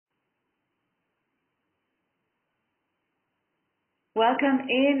Welcome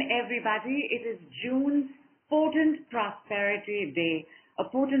in, everybody. It is June's Potent Prosperity Day. A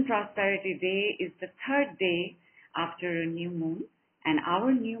Potent Prosperity Day is the third day after a new moon, and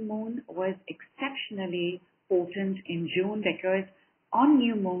our new moon was exceptionally potent in June because on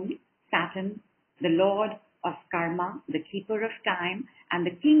new moon, Saturn, the Lord of Karma, the keeper of time, and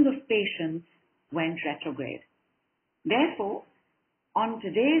the king of patience, went retrograde. Therefore, on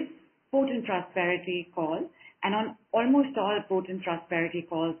today's Potent Prosperity call, and on almost all Potent Prosperity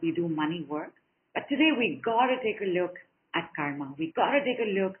calls, we do money work. But today we gotta take a look at karma. We gotta take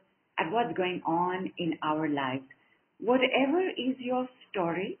a look at what's going on in our lives. Whatever is your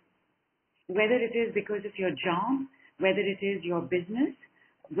story, whether it is because of your job, whether it is your business,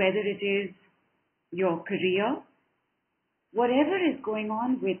 whether it is your career, whatever is going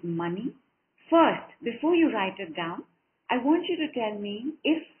on with money, first, before you write it down, I want you to tell me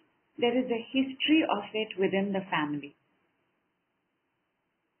if there is a history of it within the family.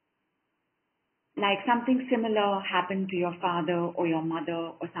 Like something similar happened to your father or your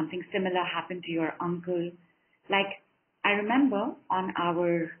mother, or something similar happened to your uncle. Like I remember on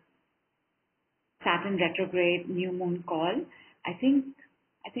our Saturn retrograde new moon call, I think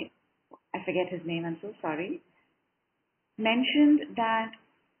I forget his name, I'm so sorry, mentioned that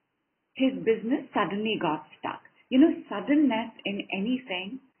his business suddenly got stuck. Suddenness in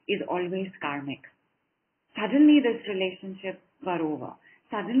anything is always karmic. Suddenly this relationship got over.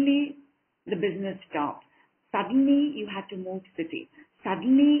 Suddenly the business stopped. Suddenly you had to move city.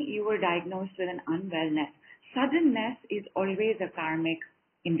 Suddenly you were diagnosed with an unwellness. Suddenness is always a karmic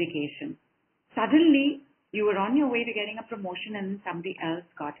indication. Suddenly you were on your way to getting a promotion and somebody else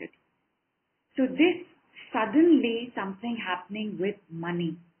got it. So this suddenly something happening with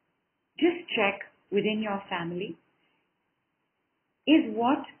money. Just check within your family. Is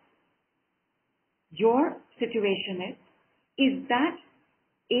what your situation is that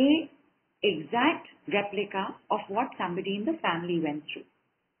a exact replica of what somebody in the family went through?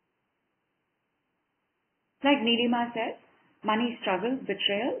 Like Nidima says, money struggles,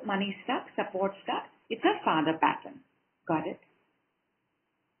 betrayal, money stuck, support stuck. It's a father pattern. Got it?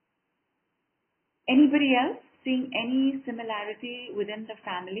 Anybody else seeing any similarity within the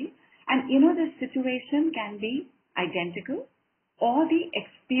family? And the situation can be identical, or the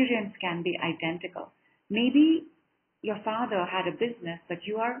experience can be identical. Maybe your father had a business, but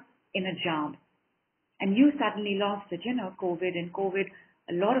you are in a job and you suddenly lost it. COVID, and COVID,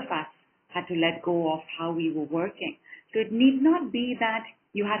 a lot of us had to let go of how we were working. So it need not be that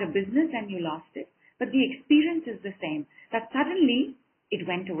you had a business and you lost it, but the experience is the same, that suddenly it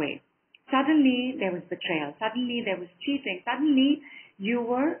went away. Suddenly there was betrayal. Suddenly there was cheating. Suddenly you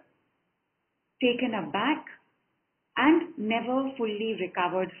were taken aback and never fully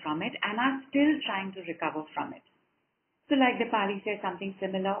recovered from it, and are still trying to recover from it. So like Dipali said, something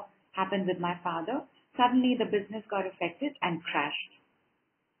similar happened with my father. Suddenly the business got affected and crashed.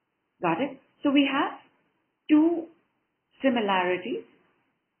 Got it? So we have two similarities.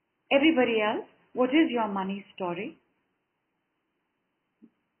 Everybody else, what is your money story?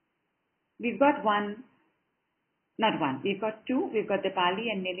 We've got we've got two. We've got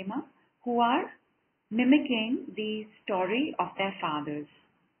Dipali and Nilima, who are mimicking the story of their fathers.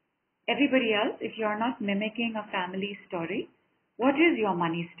 Everybody else, if you're not mimicking a family story, what is your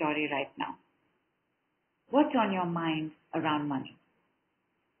money story right now? What's on your mind around money?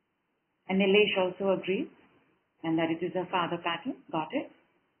 And Nilesh also agrees, and that it is a father pattern. Got it?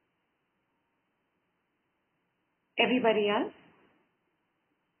 Everybody else,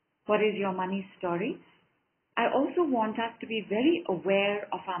 what is your money story? I also want us to be very aware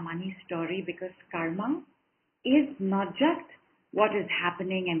of our money story, because karma is not just what is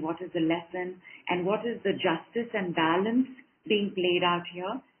happening and what is the lesson and what is the justice and balance being played out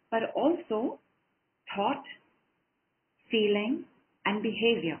here, but also thought, feeling, and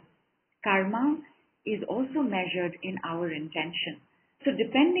behavior. Karma is also measured in our intention. So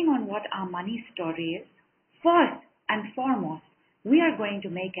depending on what our money story is, first and foremost, we are going to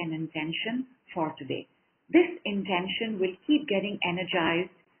make an intention for today. This intention will keep getting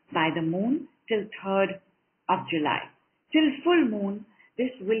energized by the moon till 3rd of July. Till full moon,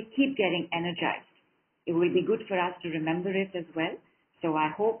 this will keep getting energized. It will be good for us to remember it as well. So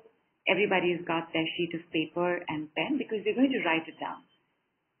I hope everybody's got their sheet of paper and pen, because we're going to write it down.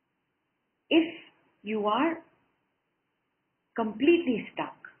 If you are completely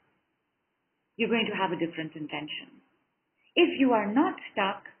stuck, you're going to have a different intention. If you are not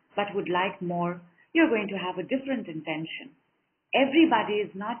stuck but would like more, you're going to have a different intention. Everybody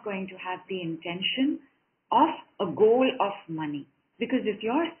is not going to have the intention of a goal of money, because if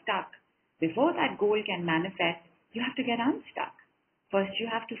you're stuck, before that goal can manifest, you have to get unstuck. First, you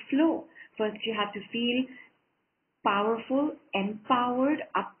have to flow. First, you have to feel powerful, empowered,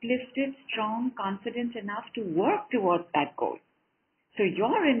 uplifted, strong, confident enough to work towards that goal. So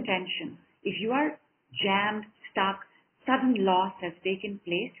your intention, if you are jammed, stuck, sudden loss has taken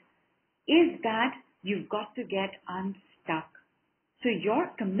place, is that you've got to get unstuck. So your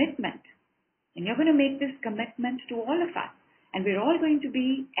commitment, and you're going to make this commitment to all of us, and we're all going to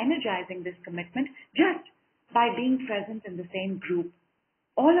be energizing this commitment just by being present in the same group.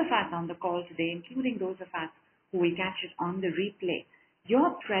 All of us on the call today, including those of us who will catch it on the replay,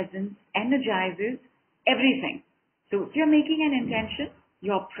 your presence energizes everything. So if you're making an intention,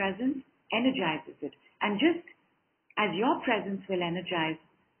 your presence energizes it. And just as your presence will energize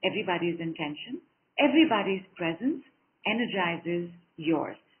everybody's intention, everybody's presence energizes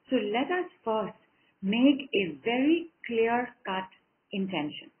yours. So let us first make a very clear-cut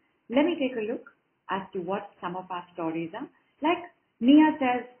intention. Let me take a look as to what some of our stories are. Like Nia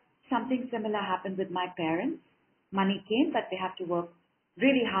says, something similar happened with my parents. Money came, but they have to work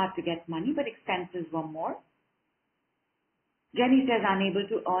really hard to get money, but expenses were more. Jenny says, unable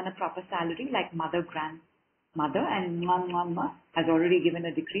to earn a proper salary like mother, grandmother, and mama has already given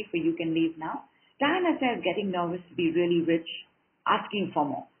a decree for you can leave now. Diana says, getting nervous to be really rich, asking for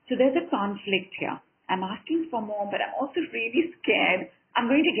more. So there's a conflict here. I'm asking for more, but I'm also really scared I'm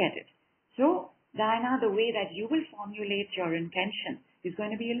going to get it. So, Diana, the way that you will formulate your intention is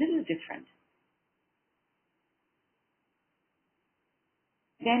going to be a little different.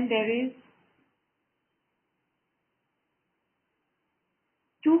 Then there is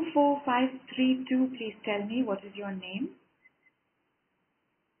 24532. Please tell me, what is your name?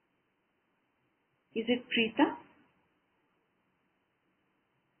 Is it Preeta?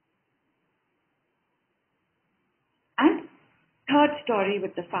 And third story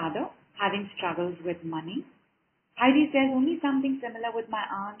with the father, having struggles with money. Heidi says, only something similar with my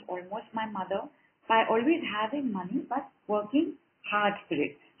aunt, almost my mother, by always having money but working hard for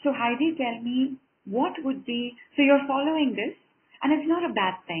it. So Heidi, tell me, what would be, so you're following this, and it's not a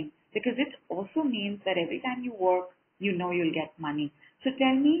bad thing, because it also means that every time you work, you know you'll get money. So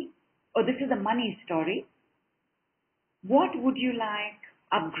tell me, this is a money story. What would you like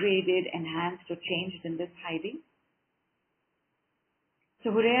upgraded, enhanced, or changed in this, Heidi? So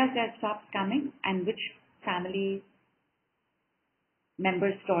Hureya says, stops coming. And which family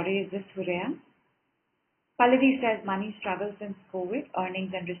member story is this, Hureya? Pallavi says, money struggle since COVID,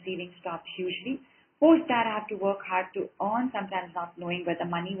 earnings and receiving stopped hugely. Post that, I have to work hard to earn, sometimes not knowing where the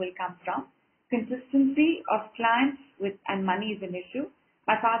money will come from. Consistency of clients and money is an issue.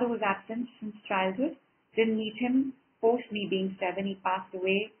 My father was absent since childhood. Didn't meet him post me being 7. He passed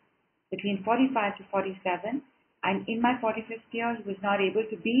away between 45 to 47. And in my 45th year, he was not able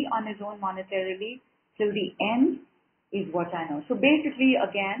to be on his own monetarily till the end, is what I know. So basically,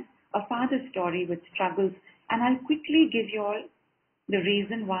 again, a father's story with struggles. And I'll quickly give you all the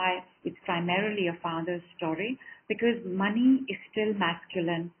reason why it's primarily a father's story, because money is still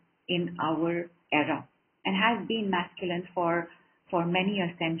masculine in our era and has been masculine for many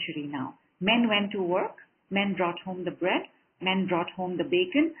a century now. Men went to work, men brought home the bread, men brought home the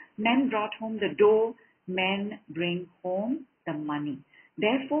bacon, men brought home the dough, men bring home the money.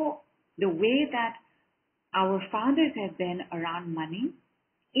 Therefore, the way that our fathers have been around money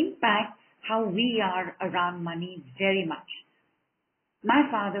impacts how we are around money very much. My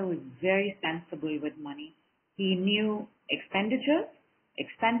father was very sensible with money. He knew expenditures,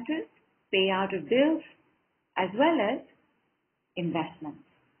 expenses, payout of bills, as well as investments.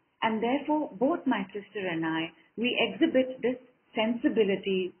 And therefore, both my sister and I, we exhibit this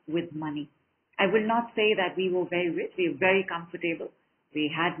sensibility with money. I will not say that we were very rich. We were very comfortable.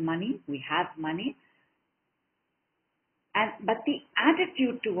 We had money. We have money. But the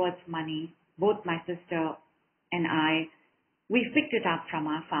attitude towards money, both my sister and I, we picked it up from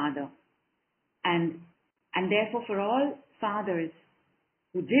our father. And therefore, for all fathers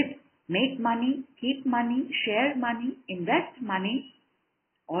who did make money, keep money, share money, invest money,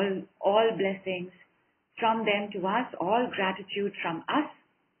 all blessings from them to us, all gratitude from us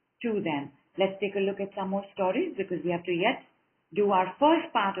to them. Let's take a look at some more stories, because we have to yet do our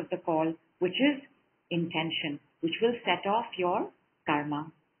first part of the call, which is intention, which will set off your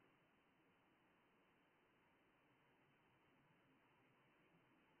karma.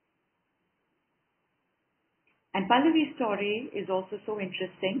 And Pallavi's story is also so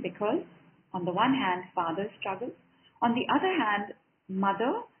interesting because on the one hand, father struggled. On the other hand,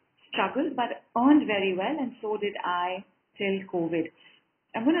 mother struggled but earned very well, and so did I till COVID.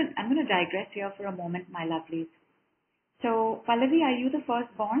 I'm gonna digress here for a moment, my lovelies. So, Pallavi, are you the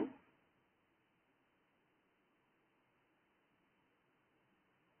firstborn?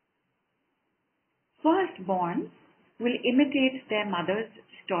 Firstborns will imitate their mother's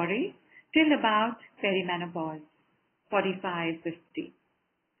story till about perimenopause, 45, 50,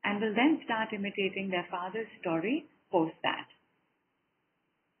 and will then start imitating their father's story post that.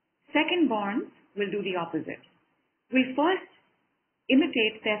 Secondborns will do the opposite. Will first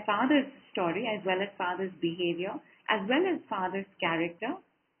imitate their father's story as well as father's behavior, as well as father's character,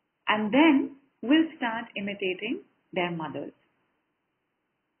 and then will start imitating their mothers.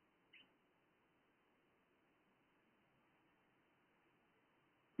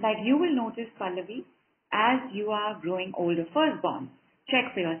 Like you will notice, Pallavi, as you are growing older, firstborn,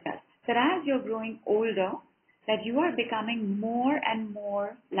 check for yourself that as you're growing older, that you are becoming more and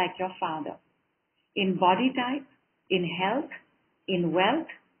more like your father in body type, in health, in wealth,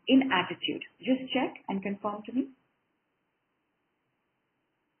 in attitude. Just check and confirm to me.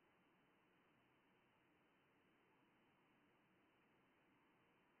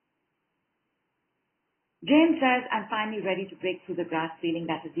 Jane says, I'm finally ready to break through the glass ceiling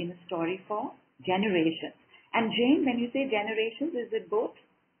that has been a story for generations. And Jane, when you say generations, is it both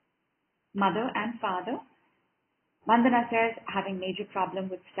mother and father? Vandana says, having major problem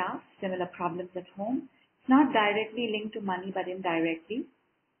with staff, similar problems at home. It's not directly linked to money, but indirectly.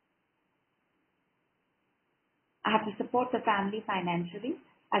 I have to support the family financially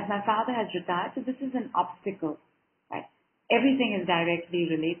as my father has retired, so this is an obstacle. Right? Everything is directly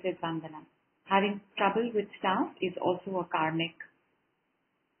related, Vandana. Having trouble with staff is also a karmic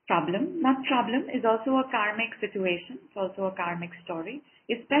problem. Not problem, is also a karmic situation. It's also a karmic story,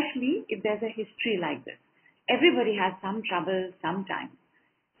 especially if there's a history like this. Everybody has some trouble sometimes.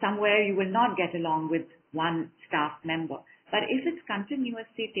 Somewhere you will not get along with one staff member. But if it's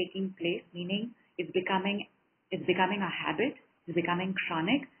continuously taking place, meaning it's becoming a habit, it's becoming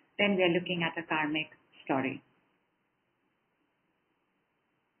chronic, then we are looking at a karmic story.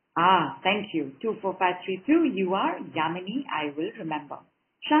 Thank you. 24532, you are Yamini, I will remember.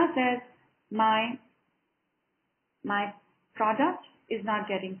 Shah says, my product is not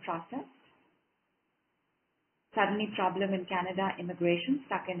getting processed. Suddenly problem in Canada, immigration,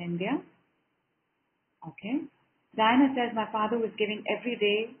 stuck in India. Okay. Diana says, my father was giving every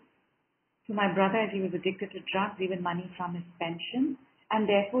day to my brother as he was addicted to drugs, even money from his pension, and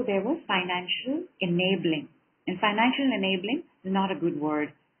therefore there was financial enabling. And financial enabling is not a good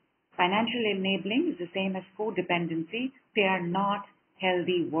word. Financial enabling is the same as codependency. They are not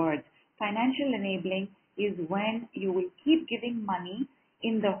healthy words. Financial enabling is when you will keep giving money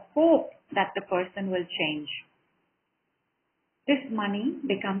in the hope that the person will change. This money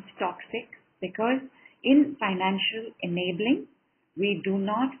becomes toxic because in financial enabling, we do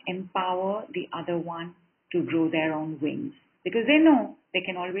not empower the other one to grow their own wings because they know they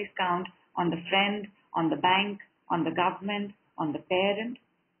can always count on the friend, on the bank, on the government, on the parent.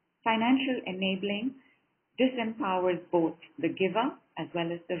 Financial enabling disempowers both the giver as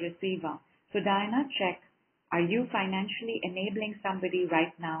well as the receiver. So Diana, check, are you financially enabling somebody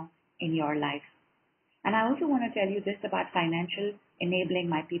right now in your life? And I also want to tell you this about financial enabling,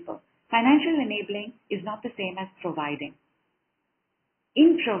 my people. Financial enabling is not the same as providing.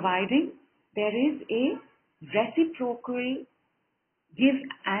 In providing, there is a reciprocal give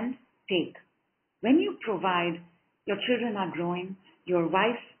and take. When you provide, your children are growing, your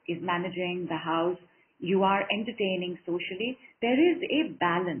wife is managing the house, you are entertaining socially, there is a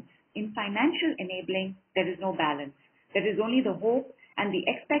balance. In financial enabling, there is no balance. There is only the hope and the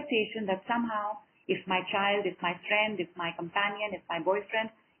expectation that somehow if my child, if my friend, if my companion, if my boyfriend,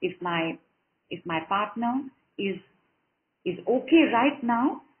 if my partner is okay right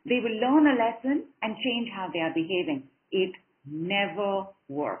now, they will learn a lesson and change how they are behaving. It never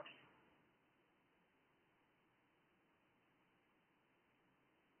works.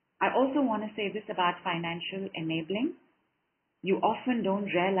 I also want to say this about financial enabling. You often don't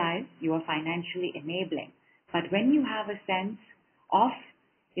realize you are financially enabling. But when you have a sense of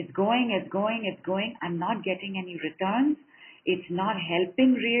it's going, I'm not getting any returns, it's not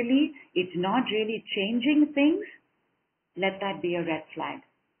helping really, it's not really changing things, let that be a red flag.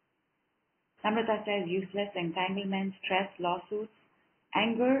 Namrata says useless entanglement, stress, lawsuits,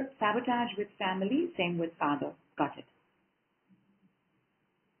 anger, sabotage with family, same with father. Got it.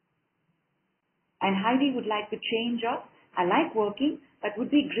 And Heidi would like to change up. I like working, but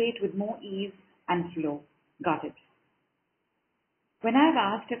would be great with more ease and flow. Got it. When I've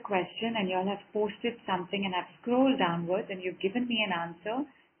asked a question and you all have posted something and I've scrolled downwards and you've given me an answer,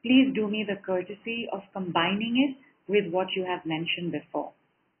 please do me the courtesy of combining it with what you have mentioned before.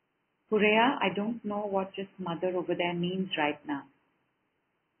 Hurea, I don't know what just mother over there means right now.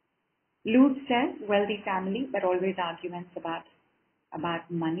 Lutz says, wealthy family, but always arguments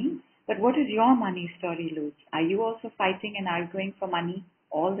about money. But what is your money story, Luz? Are you also fighting and arguing for money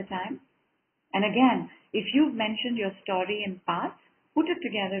all the time? And again, if you've mentioned your story in parts, put it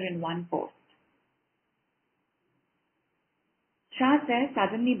together in one post. Shah says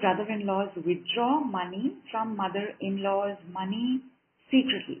suddenly brother-in-laws withdraw money from mother-in-law's money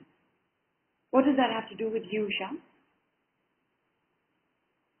secretly. What does that have to do with you, Shah?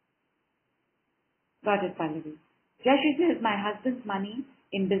 Got it, Pallavi. Jashi says my husband's money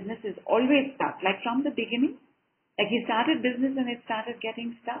in business is always stuck, like from the beginning. Like he started business and it started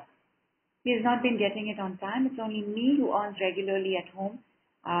getting stuck. He has not been getting it on time. It's only me who earns regularly at home.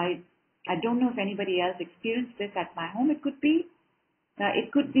 I don't know if anybody else experienced this at my home. It could be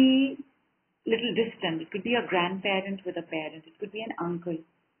little distant. It could be a grandparent with a parent. It could be an uncle.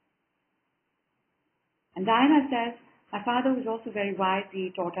 And Diana says, my father was also very wise.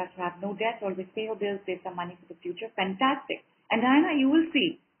 He taught us to have no debts, always pay your bills, save some money for the future. Fantastic. And Diana, you will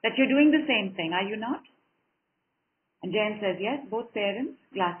see that you're doing the same thing, are you not? And Jen says, yes, both parents,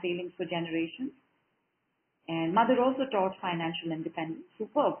 glass ceilings for generations. And mother also taught financial independence.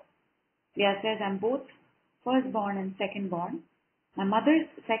 Superb. Leah says, I'm both firstborn and secondborn. My mother's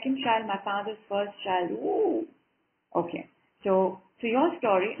second child, my father's first child. Ooh. Okay. So your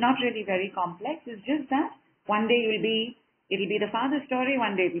story, not really very complex, it's just that one day it'll be the father's story,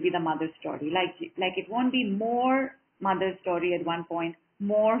 one day it will be the mother's story. Like it won't be more mother's story at one point,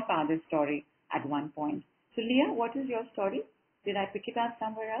 more father's story at one point. So Leah, what is your story? Did I pick it up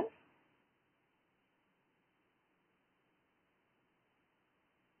somewhere else?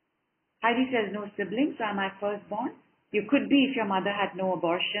 Heidi says no siblings, so am I firstborn? You could be if your mother had no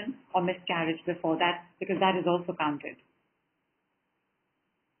abortion or miscarriage before that, because that is also counted.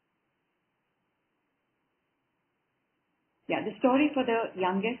 Yeah, the story for the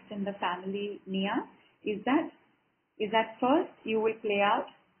youngest in the family, Nia, is that first you will play out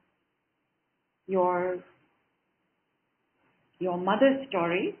your mother's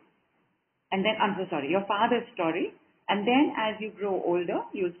story, and then, I'm so sorry, your father's story, and then as you grow older,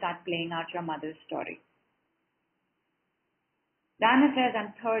 you'll start playing out your mother's story. Diana says,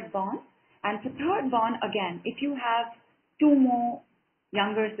 I'm third born. And for third born, again, if you have 2 more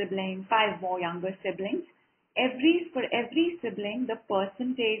younger siblings, 5 more younger siblings, for every sibling, the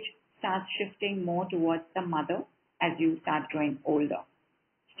percentage starts shifting more towards the mother as you start growing older.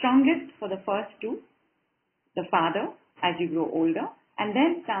 Strongest for the first 2, the father as you grow older, and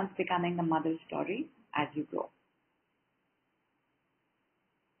then starts becoming the mother's story as you grow.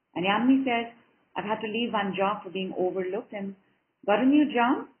 And Yamini says, I've had to leave one job for being overlooked and got a new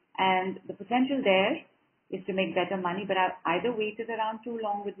job, and the potential there is to make better money, but I've either waited around too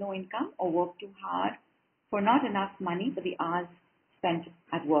long with no income or worked too hard for not enough money for the hours spent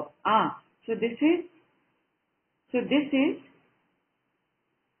at work. So this is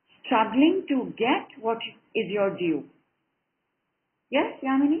struggling to get what is your due. Yes,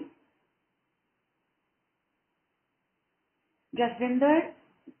 Yamini? Jasvinder,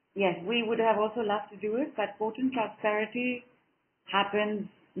 yes, we would have also loved to do it, but potent prosperity happens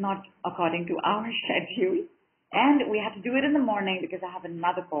not according to our schedule. And we have to do it in the morning because I have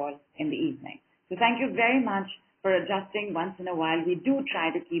another call in the evening. So thank you very much for adjusting once in a while. We do try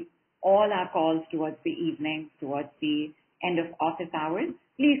to keep all our calls towards the evening, towards the end of office hours.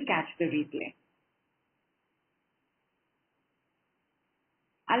 Please catch the replay.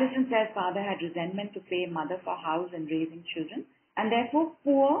 Alison says father had resentment to pay mother for house and raising children, and therefore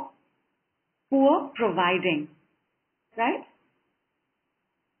poor providing, right?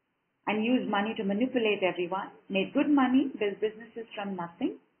 And used money to manipulate everyone, made good money, built businesses from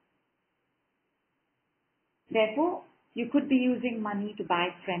nothing. Therefore, you could be using money to buy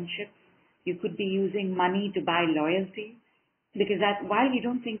friendships. You could be using money to buy loyalty. Because that, while we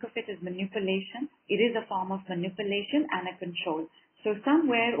don't think of it as manipulation, it is a form of manipulation and a control. So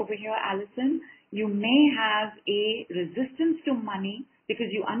somewhere over here, Alison, you may have a resistance to money because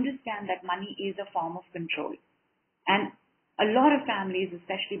you understand that money is a form of control. And a lot of families,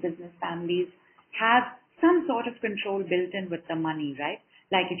 especially business families, have some sort of control built in with the money, right?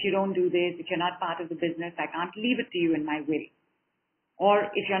 Like if you don't do this, if you're not part of the business, I can't leave it to you in my will. Or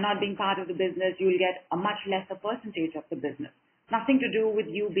if you're not being part of the business, you'll get a much lesser percentage of the business. Nothing to do with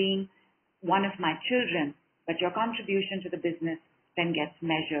you being one of my children, but your contribution to the business then gets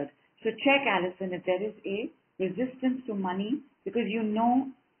measured. So check, Alison, if there is a resistance to money because you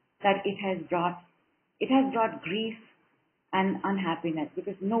know that it has brought grief and unhappiness,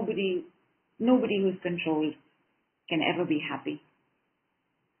 because nobody who's controlled can ever be happy.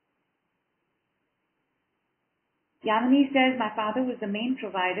 Yamini says, my father was the main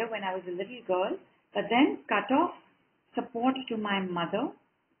provider when I was a little girl, but then cut off support to my mother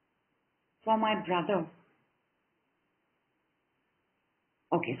for my brother.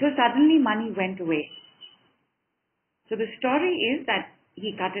 Okay, so suddenly money went away. So the story is that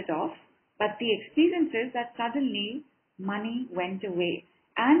he cut it off, but the experience is that suddenly money went away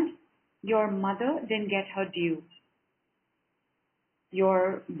and your mother didn't get her due.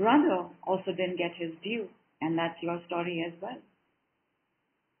 Your brother also didn't get his due, and that's your story as well.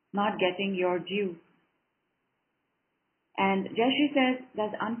 Not getting your due. And Jashi says,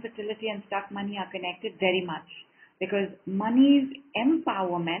 does infertility and stuck money are connected? Very much. Because money's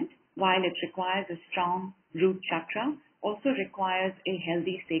empowerment, while it requires a strong root chakra, also requires a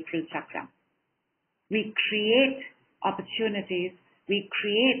healthy sacral chakra. We create opportunities, we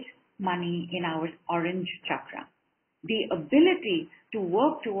create money in our orange chakra. The ability to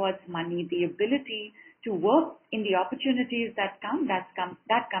work towards money, the ability to work in the opportunities that comes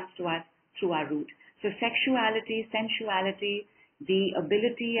to us through our root. So sexuality, sensuality, the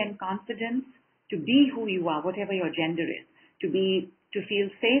ability and confidence to be who you are, whatever your gender is, to feel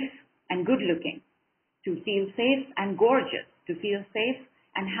safe and good looking, to feel safe and gorgeous, to feel safe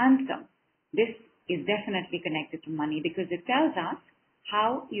and handsome. This is definitely connected to money because it tells us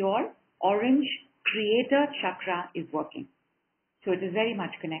how your orange creator chakra is working. So it is very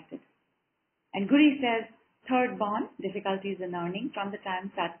much connected. And Guri says, third born, difficulties in earning from the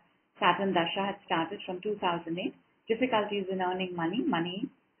time that Saturn Dasha had started from 2008. Difficulties in earning money, money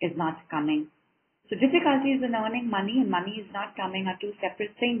is not coming. So difficulties in earning money and money is not coming are two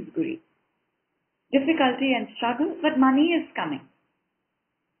separate things, Guri. Difficulty and struggle, but money is coming.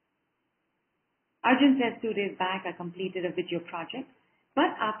 Arjun says 2 days back I completed a video project,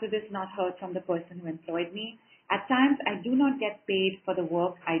 but after this not heard from the person who employed me. At times I do not get paid for the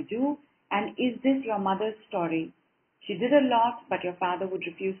work I do, and is this your mother's story? She did a lot, but your father would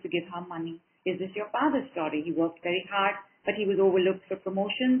refuse to give her money. Is this your father's story? He worked very hard, but he was overlooked for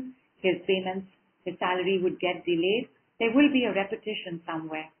promotions. His payments, his salary would get delayed. There will be a repetition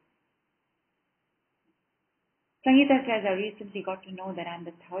somewhere. Sangeeta says, I recently got to know that I'm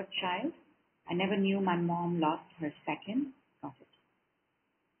the third child. I never knew my mom lost her second. Got it.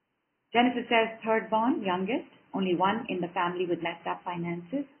 Jennifer says, third born, youngest, only one in the family with messed up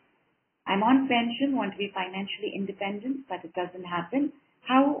finances. I'm on pension, want to be financially independent, but it doesn't happen.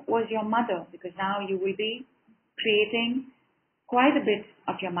 How was your mother? Because now you will be creating quite a bit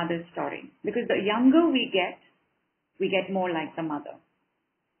of your mother's story. Because the younger we get more like the mother.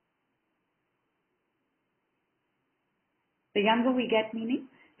 The younger we get, meaning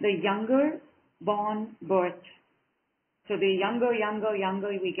the younger born birth. So the younger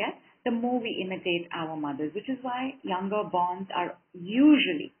we get, the more we imitate our mothers, which is why younger borns are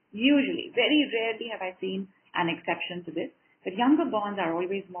usually, very rarely have I seen an exception to this, but younger borns are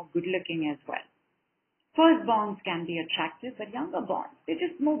always more good looking as well. Firstborns can be attractive, but younger borns, they're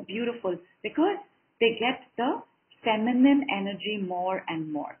just more beautiful because they get the feminine energy more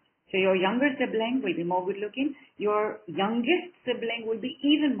and more. So your younger sibling will be more good looking. Your youngest sibling will be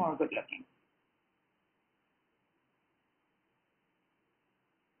even more good looking.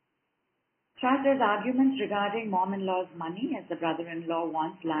 Shastra's arguments regarding mom-in-law's money as the brother-in-law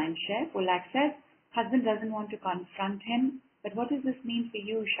wants lion's share. Pulak says, husband doesn't want to confront him. But what does this mean for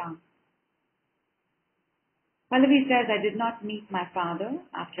you, Sham? Pallavi says, I did not meet my father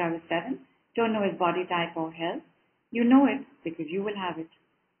after I was 7. Don't know his body type or health. You know it because you will have it.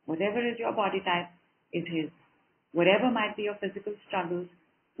 Whatever is your body type is his. Whatever might be your physical struggles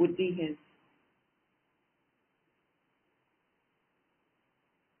would be his.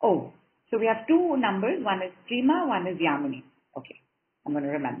 Oh, so we have two numbers. One is Prima, one is Yamini. Okay, I'm going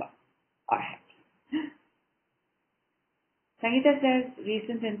to remember. All right. Sangeeta says,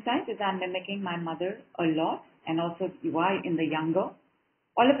 recent insight is I'm mimicking my mother a lot, and also you are in the younger.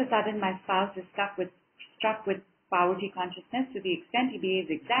 All of a sudden, my spouse is struck with poverty consciousness to the extent he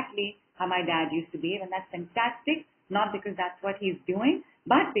behaves exactly how my dad used to behave, and that's fantastic, not because that's what he's doing,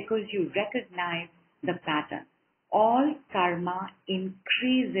 but because you recognize the pattern. All karma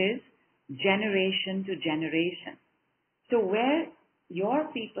increases generation to generation. So where your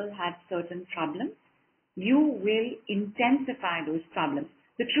people had certain problems, you will intensify those problems.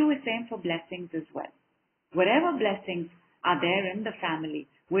 The true is same for blessings as well. Whatever blessings are there in the family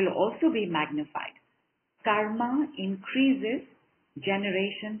will also be magnified. Karma increases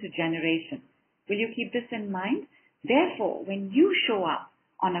generation to generation. Will you keep this in mind? Therefore, when you show up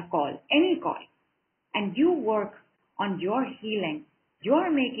on a call, any call, and you work on your healing,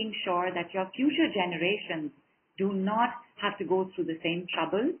 you're making sure that your future generations do not have to go through the same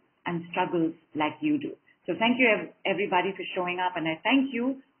troubles and struggles like you do. So thank you everybody for showing up, and I thank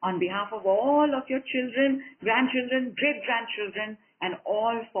you on behalf of all of your children, grandchildren, great-grandchildren, and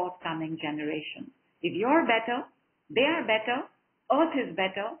all forthcoming generations. If you're better, they are better, Earth is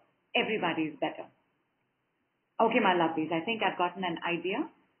better, everybody is better. Okay, my lovelies, I think I've gotten an idea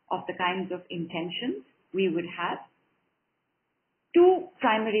of the kinds of intentions we would have. Two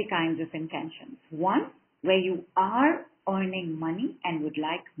primary kinds of intentions. One, where you are earning money and would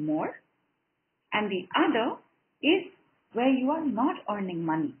like more. And the other is where you are not earning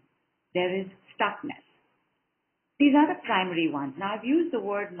money. There is stuckness. These are the primary ones. Now, I've used the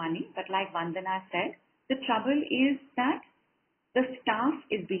word money, but like Vandana said, the trouble is that the staff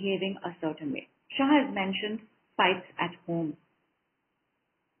is behaving a certain way. Shah has mentioned fights at home.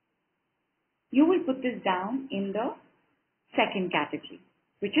 You will put this down in the second category,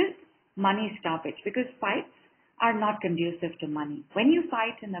 which is money stoppage, because fights are not conducive to money. When you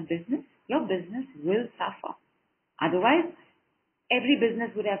fight in a business, your business will suffer. Otherwise, every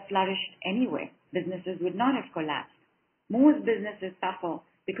business would have flourished anyway. Businesses would not have collapsed. Most businesses suffer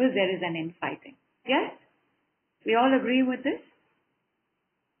because there is an infighting. Yes? We all agree with this?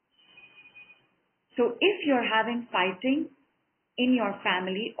 So if you're having fighting in your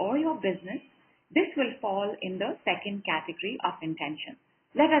family or your business, this will fall in the second category of intention.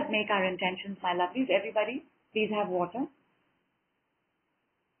 Let us make our intentions, my lovelies. Everybody, please have water.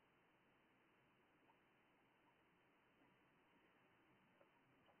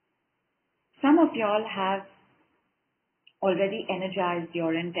 Some of y'all have already energized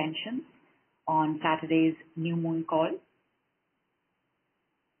your intentions on Saturday's new moon call.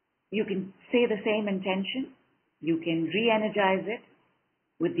 You can say the same intention. You can re-energize it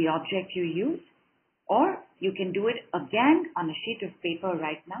with the object you use, or you can do it again on a sheet of paper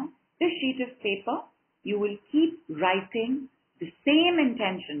right now. This sheet of paper, you will keep writing the same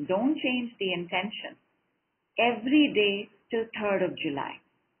intention. Don't change the intention every day till 3rd of July.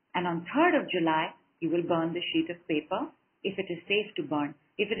 And on 3rd of July, you will burn the sheet of paper if it is safe to burn.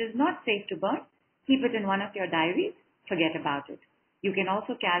 If it is not safe to burn, keep it in one of your diaries, forget about it. You can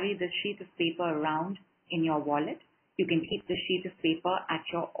also carry this sheet of paper around in your wallet. You can keep the sheet of paper at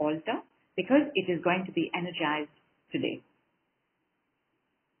your altar because it is going to be energized today.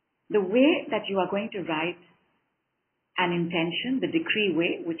 The way that you are going to write an intention, the decree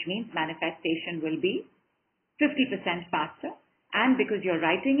way, which means manifestation will be 50% faster. And because you're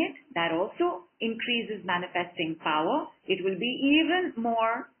writing it, that also increases manifesting power. It will be even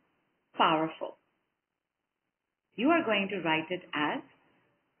more powerful. You are going to write it as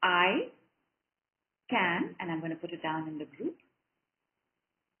I can, and I'm going to put it down in the group.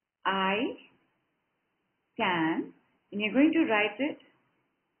 I can, and you're going to write it,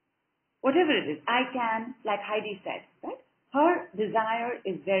 whatever it is. I can, like Heidi said, right? Her desire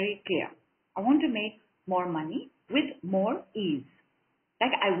is very clear. I want to make more money with more ease.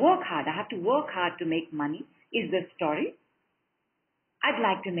 Like I work hard, I have to work hard to make money is the story. I'd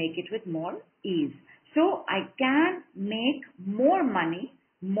like to make it with more ease. So I can make more money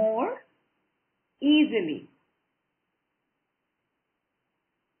more easily.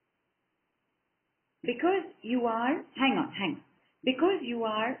 Because you are, hang on. Because you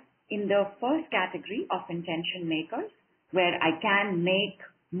are in the first category of intention makers, where I can make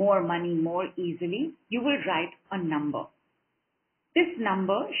more money more easily, you will write a number. This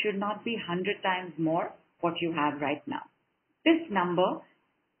number should not be 100 times more what you have right now. This number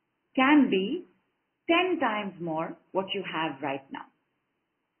can be 10 times more what you have right now.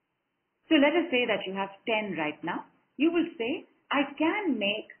 So let us say that you have 10 right now. You will say, I can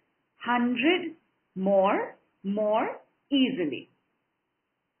make 100 more easily.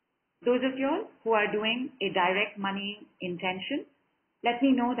 Those of you all who are doing a direct money intention, let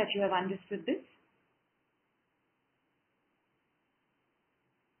me know that you have understood this.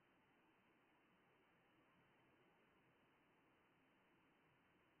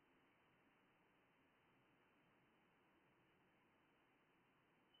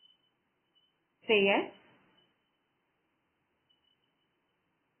 Say yes.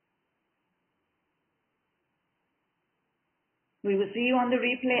 We will see you on the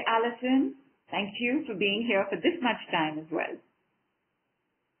replay, Alison. Thank you for being here for this much time as well.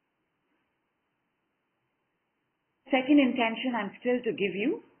 Second intention I'm still to give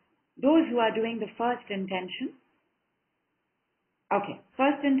you. Those who are doing the first intention. Okay,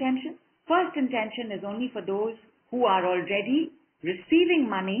 first intention. First intention is only for those who are already receiving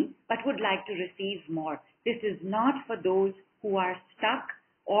money but would like to receive more. This is not for those who are stuck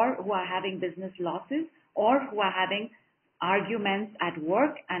or who are having business losses or who are having arguments at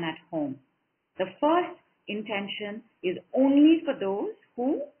work and at home. The first intention is only for those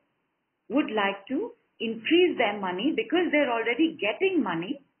who would like to increase their money because they're already getting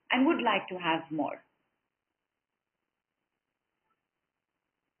money and would like to have more.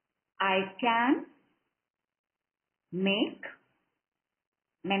 I can make,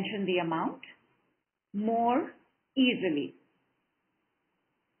 mention the amount, more easily.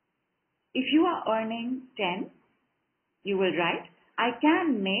 If you are earning 10, you will write, I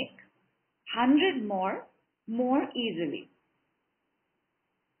can make 100 more easily.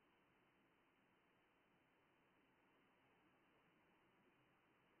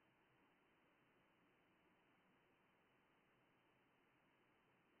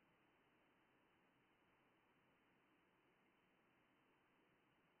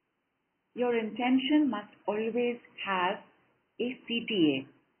 Your intention must always have a CTA.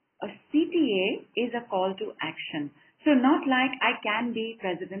 A CTA is a call to action. So not like I can be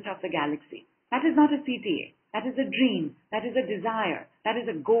president of the galaxy. That is not a CTA. That is a dream. That is a desire. That is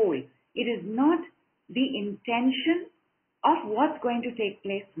a goal. It is not the intention of what's going to take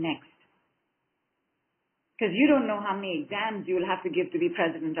place next. Because you don't know how many exams you will have to give to be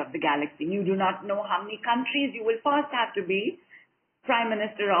president of the galaxy. You do not know how many countries you will first have to be prime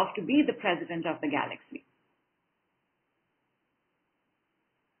minister of to be the president of the galaxy.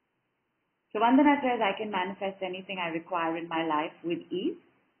 So Vandana says, I can manifest anything I require in my life with ease.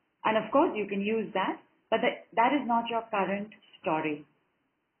 And of course, you can use that, but that is not your current story.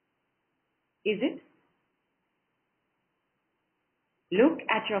 Is it? Look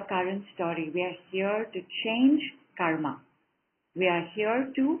at your current story. We are here to change karma. We are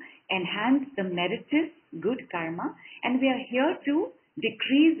here to enhance the meritorious good karma, and we are here to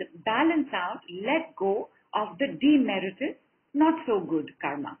decrease, balance out, let go of the demeritorious, not so good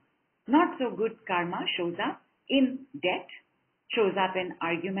karma. Not so good karma shows up in debt, shows up in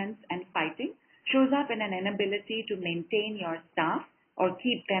arguments and fighting, shows up in an inability to maintain your staff or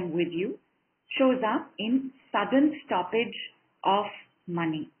keep them with you, shows up in sudden stoppage of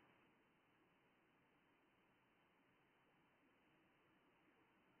money.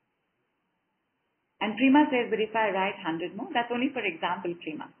 And Prima says, but if I write 100 more, that's only for example,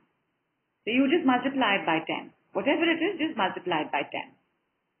 Prima. So you just multiply it by 10. Whatever it is, just multiply it by 10.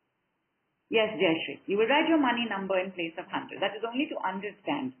 Yes, Jayashri, you will write your money number in place of 100. That is only to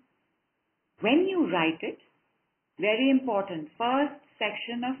understand. When you write it, very important, first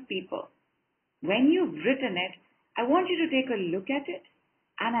section of people. When you've written it, I want you to take a look at it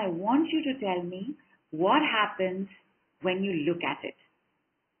and I want you to tell me what happens when you look at it.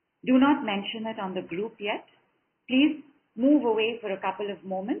 Do not mention it on the group yet. Please move away for a couple of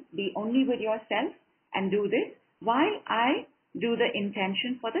moments. Be only with yourself and do this while I do the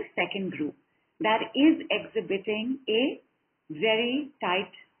intention for the second group that is exhibiting a very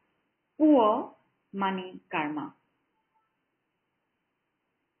tight, poor money karma.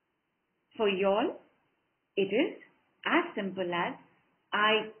 For y'all, it is as simple as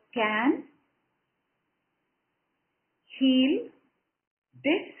I can heal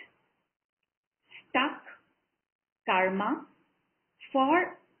this stuck karma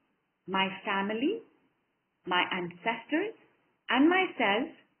for my family, my ancestors, and myself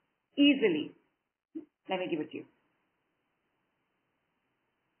easily. Let me give it to you.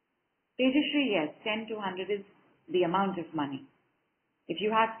 Tejashri, yes, 10 to 100 is the amount of money. If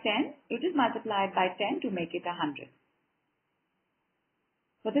you have 10, you just multiply it by 10 to make it 100.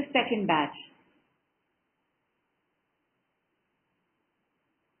 For the second batch,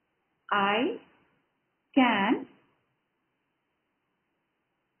 I can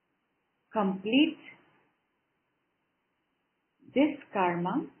complete this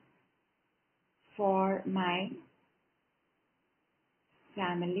karma for my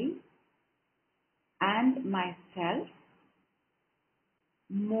family and myself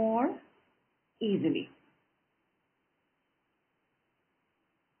more easily.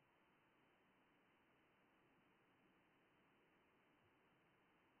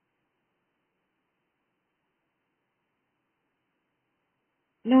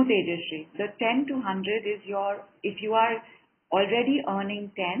 No, Tejashri, the 10 to 100 is your, if you are already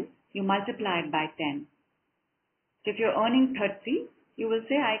earning 10, you multiply it by 10. So if you're earning 30, you will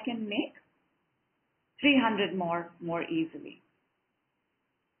say, I can make 300 more easily.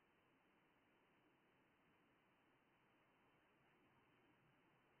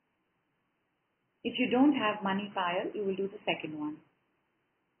 If you don't have money pile, you will do the second one.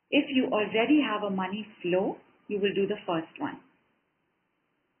 If you already have a money flow, you will do the first one.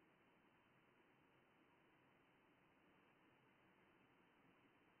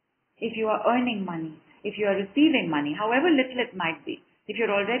 If you are earning money, if you are receiving money, however little it might be, if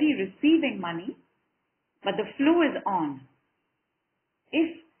you're already receiving money, but the flow is on, if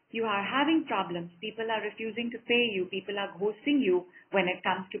you are having problems, people are refusing to pay you, people are ghosting you when it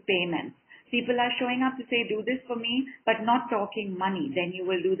comes to payments, People are showing up to say, do this for me, but not talking money. Then you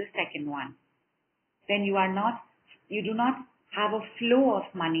will do the second one. Then you do not have a flow of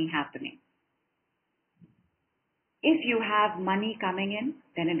money happening. If you have money coming in,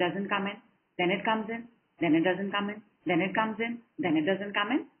 then it doesn't come in, then it comes in, then it doesn't come in, then it comes in, then it doesn't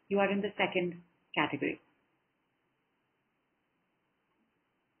come in, you are in the second category.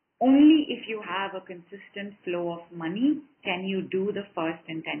 Only if you have a consistent flow of money can you do the first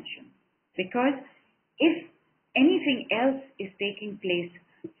intention. Because if anything else is taking place,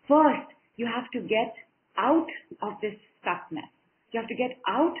 first you have to get out of this stuckness. You have to get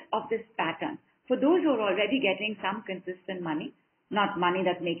out of this pattern. For those who are already getting some consistent money, not money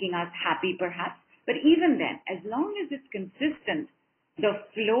that's making us happy perhaps, but even then, as long as it's consistent, the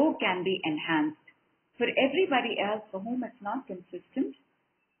flow can be enhanced. For everybody else for whom it's not consistent,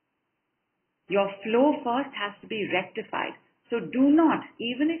 your flow first has to be rectified. So do not,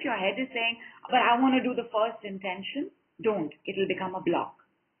 even if your head is saying, but I want to do the first intention, don't. It will become a block.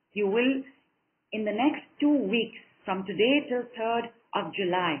 You will, in the next 2 weeks, from today till 3rd of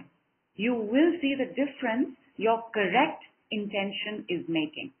July, you will see the difference your correct intention is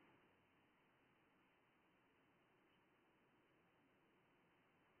making.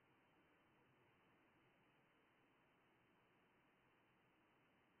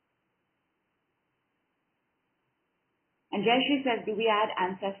 And Jayashree says, do we add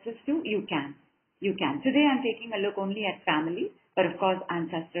ancestors too? You can. You can. Today I'm taking a look only at family, but of course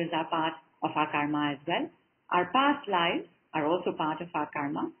ancestors are part of our karma as well. Our past lives are also part of our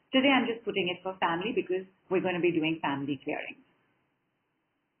karma. Today I'm just putting it for family because we're going to be doing family clearing.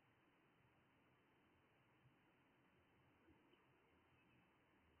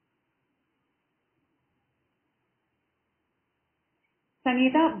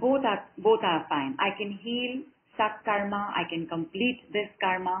 Sangeeta, both are fine. I can heal stuck karma. I can complete this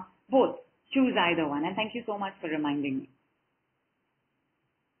karma. Both. Choose either one. And thank you so much for reminding me.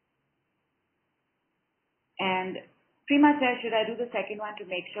 And Prima says, should I do the second one to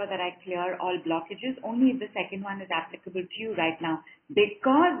make sure that I clear all blockages? Only if the second one is applicable to you right now.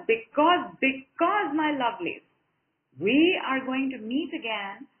 Because, my lovelies, we are going to meet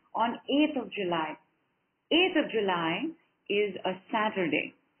again on 8th of July. 8th of July is a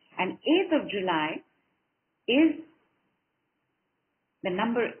Saturday. And 8th of July is the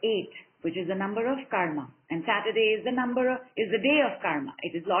number 8, which is the number of karma. And Saturday is the day of karma.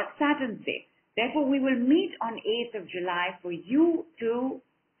 It is Lord Saturn's day. Therefore, we will meet on 8th of July for you to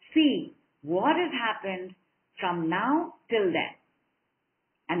see what has happened from now till then.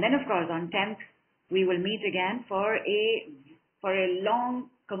 And then, of course, on 10th, we will meet again for a long,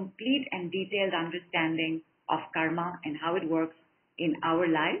 complete and detailed understanding of karma and how it works in our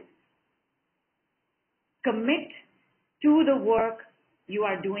lives. Commit to the work you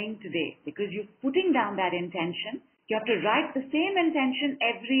are doing today because you're putting down that intention. You have to write the same intention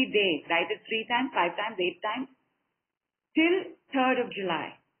every day. Write it 3 times, 5 times, 8 times till 3rd of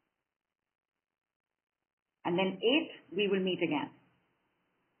July. And then 8th, we will meet again.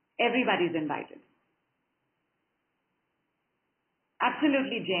 Everybody's invited.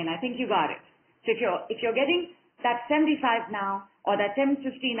 Absolutely, Jane. I think you got it. So if you're getting that 75 now, or that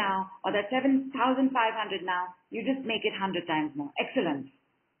 750 now, or that 7,500 now, you just make it 100 times more. Excellent.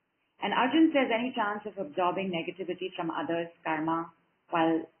 And Arjun says, any chance of absorbing negativity from others' karma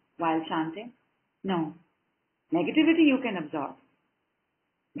while chanting? No. Negativity you can absorb.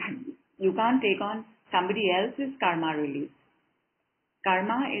 You can't take on somebody else's karma release.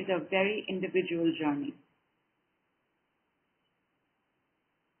 Karma is a very individual journey.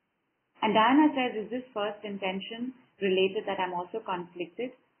 And Diana says, is this first intention related that I'm also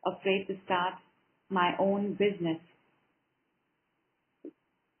conflicted, afraid to start my own business?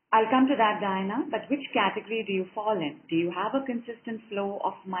 I'll come to that, Diana, but which category do you fall in? Do you have a consistent flow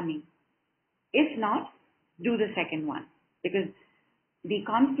of money? If not, do the second one. Because the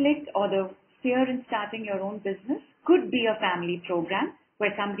conflict or the fear in starting your own business could be a family program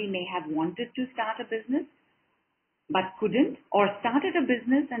where somebody may have wanted to start a business but couldn't, or started a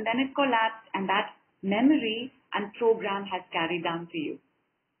business and then it collapsed, and that memory and program has carried down to you.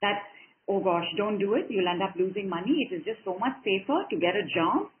 That, oh gosh, don't do it, you'll end up losing money. It is just so much safer to get a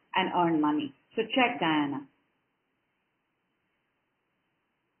job and earn money. So check, Diana.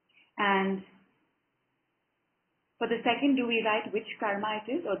 And for the second, do we write which karma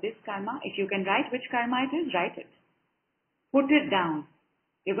it is or this karma? If you can write which karma it is, write it. Put it down.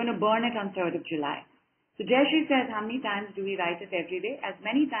 You're going to burn it on 3rd of July. So Jayashree says, how many times do we write it every day? As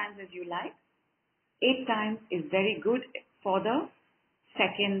many times as you like. 8 times is very good for the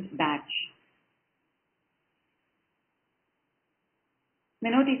second batch.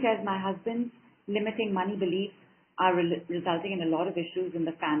 Minoti says, my husband's limiting money beliefs are resulting in a lot of issues in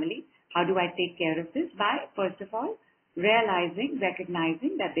the family. How do I take care of this? By, first of all,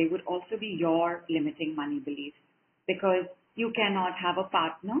 recognizing that they would also be your limiting money beliefs, because you cannot have a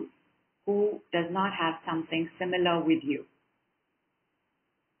partner who does not have something similar with you.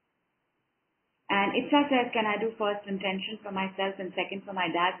 And Itcha says, can I do first intention for myself and second for my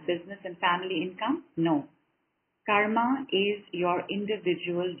dad's business and family income? No. Karma is your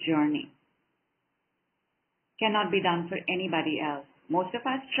individual journey. Cannot be done for anybody else. Most of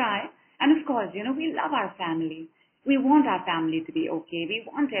us try. And of course, we love our family. We want our family to be okay. We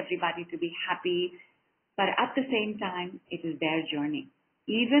want everybody to be happy. But at the same time, it is their journey.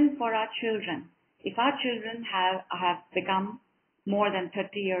 Even for our children. If our children have become more than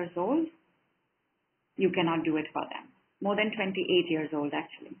 30 years old, you cannot do it for them. More than 28 years old,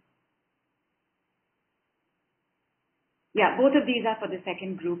 actually. Yeah, both of these are for the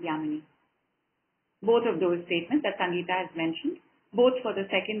second group, Yamini. Both of those statements that Sangeeta has mentioned, both for the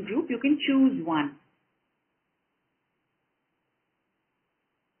second group, you can choose one.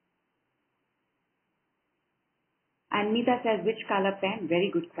 And Meeta says, which color pen? Very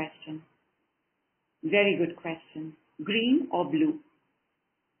good question. Very good question. Green or blue?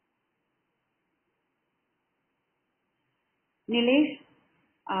 Nilesh,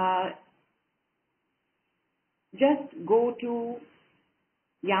 just go to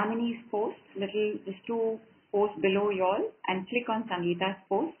Yamini's post, just two posts below yours, and click on Sangeeta's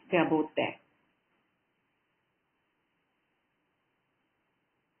post. They are both there.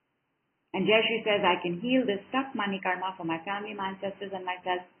 And Jayashree says, I can heal this stuck money karma for my family, my ancestors, and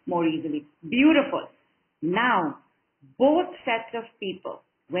myself more easily. Beautiful. Now, both sets of people,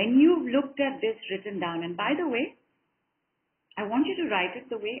 when you've looked at this written down, and by the way, I want you to write it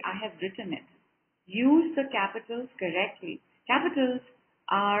the way I have written it. Use the capitals correctly. Capitals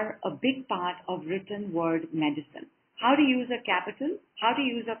are a big part of written word medicine. How to use a capital, how to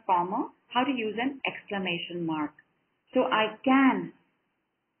use a comma, how to use an exclamation mark. So I can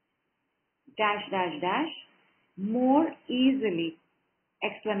dash, dash, dash more easily,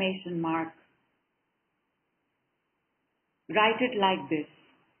 exclamation mark. Write it like this.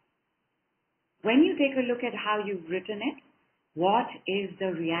 When you take a look at how you've written it, what is the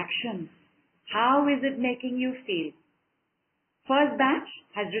reaction? How is it making you feel? First batch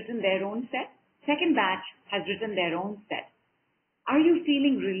has written their own set. Second batch has written their own set. Are you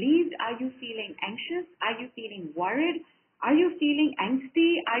feeling relieved? Are you feeling anxious? Are you feeling worried? Are you feeling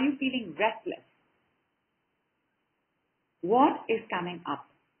angsty? Are you feeling restless? What is coming up?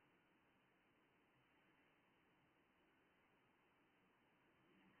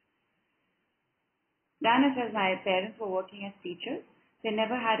 Diana says, my parents were working as teachers. They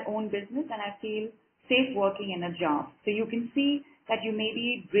never had own business, and I feel safe working in a job. So you can see that you may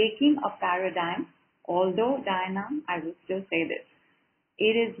be breaking a paradigm. Although, Diana, I will still say this.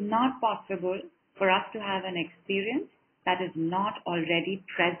 It is not possible for us to have an experience that is not already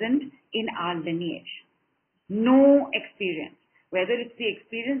present in our lineage. No experience. Whether it's the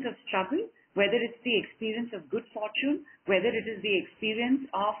experience of struggle, whether it's the experience of good fortune, whether it is the experience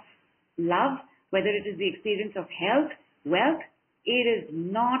of love, whether it is the experience of health, wealth, it is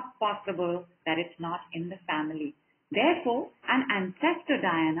not possible that it's not in the family. Therefore, an ancestor,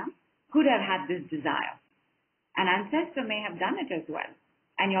 Diana, could have had this desire. An ancestor may have done it as well.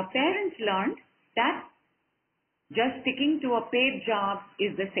 And your parents learned that just sticking to a paid job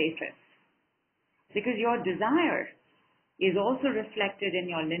is the safest. Because your desire is also reflected in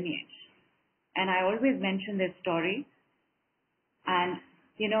your lineage. And I always mention this story. And,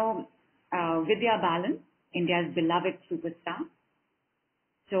 Vidya Balan, India's beloved superstar.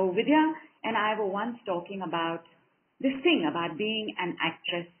 So Vidya and I were once talking about this thing about being an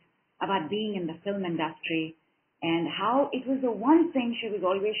actress, about being in the film industry, and how it was the one thing she was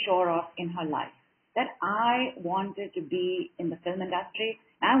always sure of in her life. That I wanted to be in the film industry,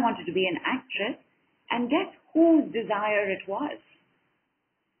 I wanted to be an actress, and guess whose desire it was?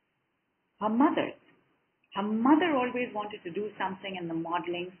 Her mother's. Her mother always wanted to do something in the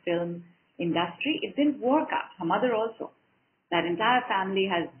modeling film industry. It didn't work out. Her mother also. That entire family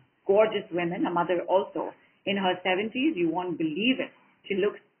has gorgeous women. Her mother also. In her 70s, you won't believe it. She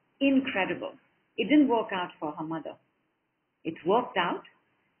looks incredible. It didn't work out for her mother. It worked out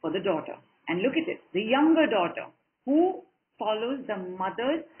for the daughter. And look at it. The younger daughter who follows the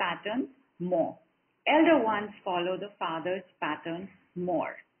mother's pattern more. Elder ones follow the father's pattern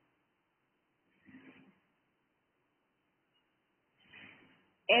more.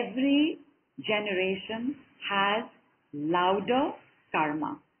 Every generation has louder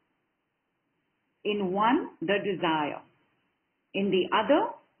karma. In one, the desire. In the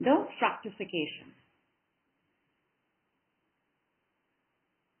other, the fructification.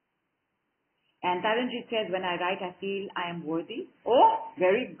 And Taranjit says, when I write, I feel I am worthy. Oh,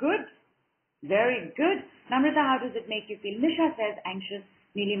 very good. Very good. Namrata, how does it make you feel? Nisha says, anxious.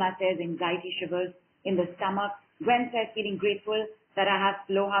 Nilima says, anxiety shivers in the stomach. Gwen says, feeling grateful that I have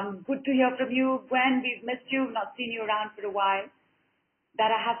flow. How good to hear from you. Gwen, we've missed you. Not seen you around for a while. That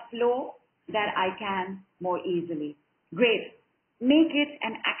I have flow, that I can more easily. Great. Make it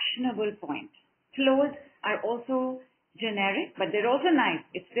an actionable point. Flows are also generic, but they're also nice.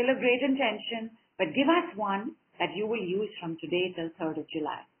 It's still a great intention, but give us one that you will use from today till 3rd of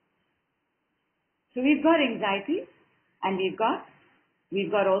July. So we've got anxiety, and we've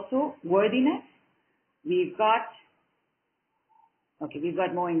got also worthiness. We've got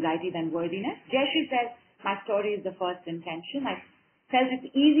more anxiety than worthiness. Jayashree says, my story is the first intention. I felt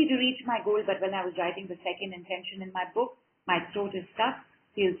it's easy to reach my goal, but when I was writing the second intention in my book, my throat is stuck,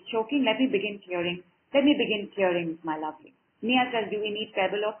 feels choking. Let me begin clearing, my lovely. Nia says, do we need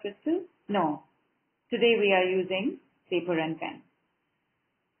pebble or crystal? No. Today we are using paper and pen.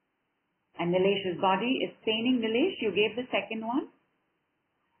 And Nilesh's body is paining. Nilesh, you gave the second one?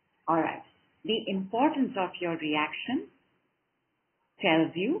 Alright. The importance of your reaction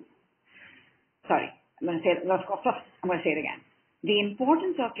tells you, I'm going to say it again. The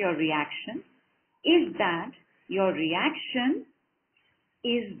importance of your reaction is that your reaction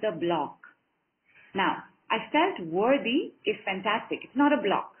is the block. Now, I felt worthy is fantastic. It's not a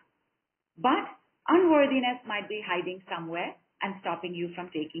block. But unworthiness might be hiding somewhere and stopping you from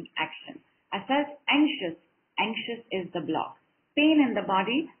taking action. I felt anxious. Anxious is the block. Pain in the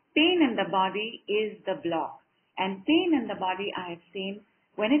body is the block. And pain in the body, I have seen,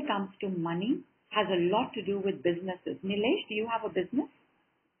 when it comes to money, has a lot to do with businesses. Nilesh, do you have a business?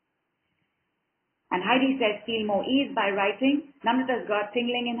 And Heidi says, feel more ease by writing. Namrata's got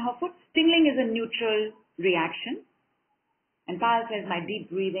tingling in her foot. Tingling is a neutral reaction. And Payal says, my deep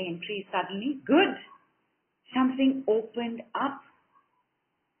breathing increased suddenly. Good. Something opened up.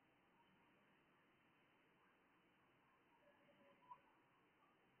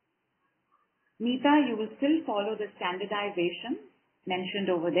 Nita, you will still follow the standardization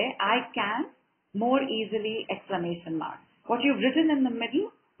mentioned over there. I can more easily, exclamation mark. What you've written in the middle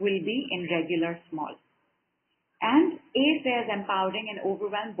will be in regular small. And A says empowering and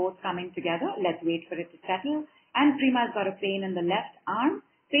overwhelm both coming together. Let's wait for it to settle. And Prima's got a pain in the left arm.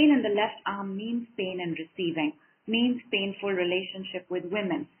 Pain in the left arm means pain in receiving, means painful relationship with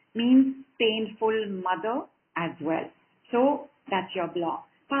women, means painful mother as well. So that's your block.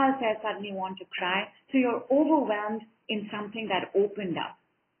 Payal says suddenly want to cry. So you're overwhelmed in something that opened up.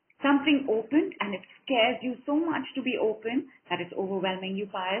 Something opened and it scares you so much to be open that it's overwhelming you,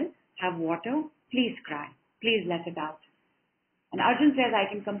 Payal. Have water. Please cry. Please let it out. And Arjun says,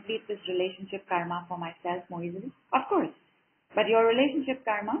 I can complete this relationship karma for myself more easily. Of course. But your relationship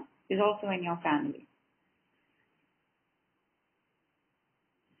karma is also in your family.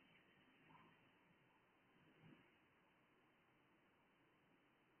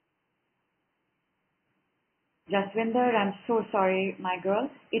 Jaswinder, I'm so sorry, my girl.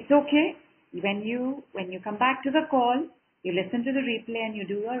 It's okay. When you come back to the call, you listen to the replay and you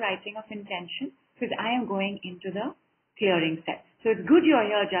do your writing of intention, because I am going into the clearing set. So it's good you're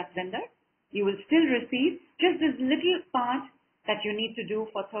here, Jaswinder. You will still receive just this little part that you need to do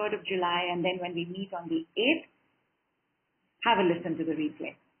for 3rd of July, and then when we meet on the 8th, have a listen to the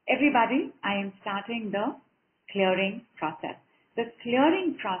replay. Everybody, I am starting the clearing process. The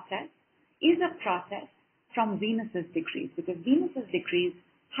clearing process is a process from Venus's decrees, because Venus's decrees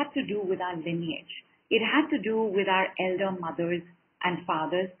had to do with our lineage. It had to do with our elder mothers and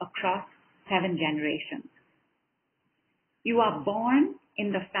fathers across 7 generations. You are born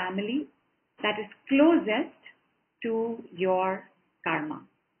in the family that is closest to your karma.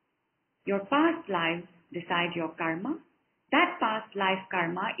 Your past lives decide your karma. That past life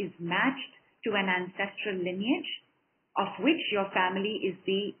karma is matched to an ancestral lineage of which your family is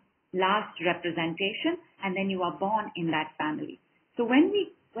the last representation, and then you are born in that family. So when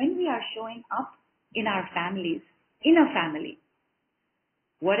we are showing up in our families, in a family,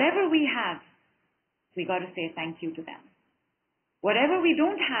 whatever we have, we got to say thank you to them. Whatever we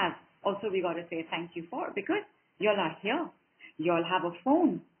don't have, also we got to say thank you for, because you all are here. You all have a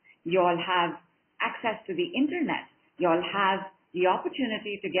phone. You all have access to the internet. You all have the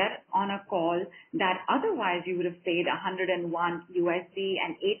opportunity to get on a call that otherwise you would have paid 101 USD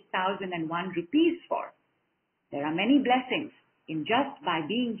and 8,001 rupees for. There are many blessings in just by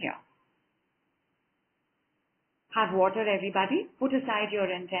being here. Have water, everybody. Put aside your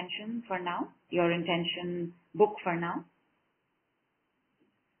intention for now, your intention book for now.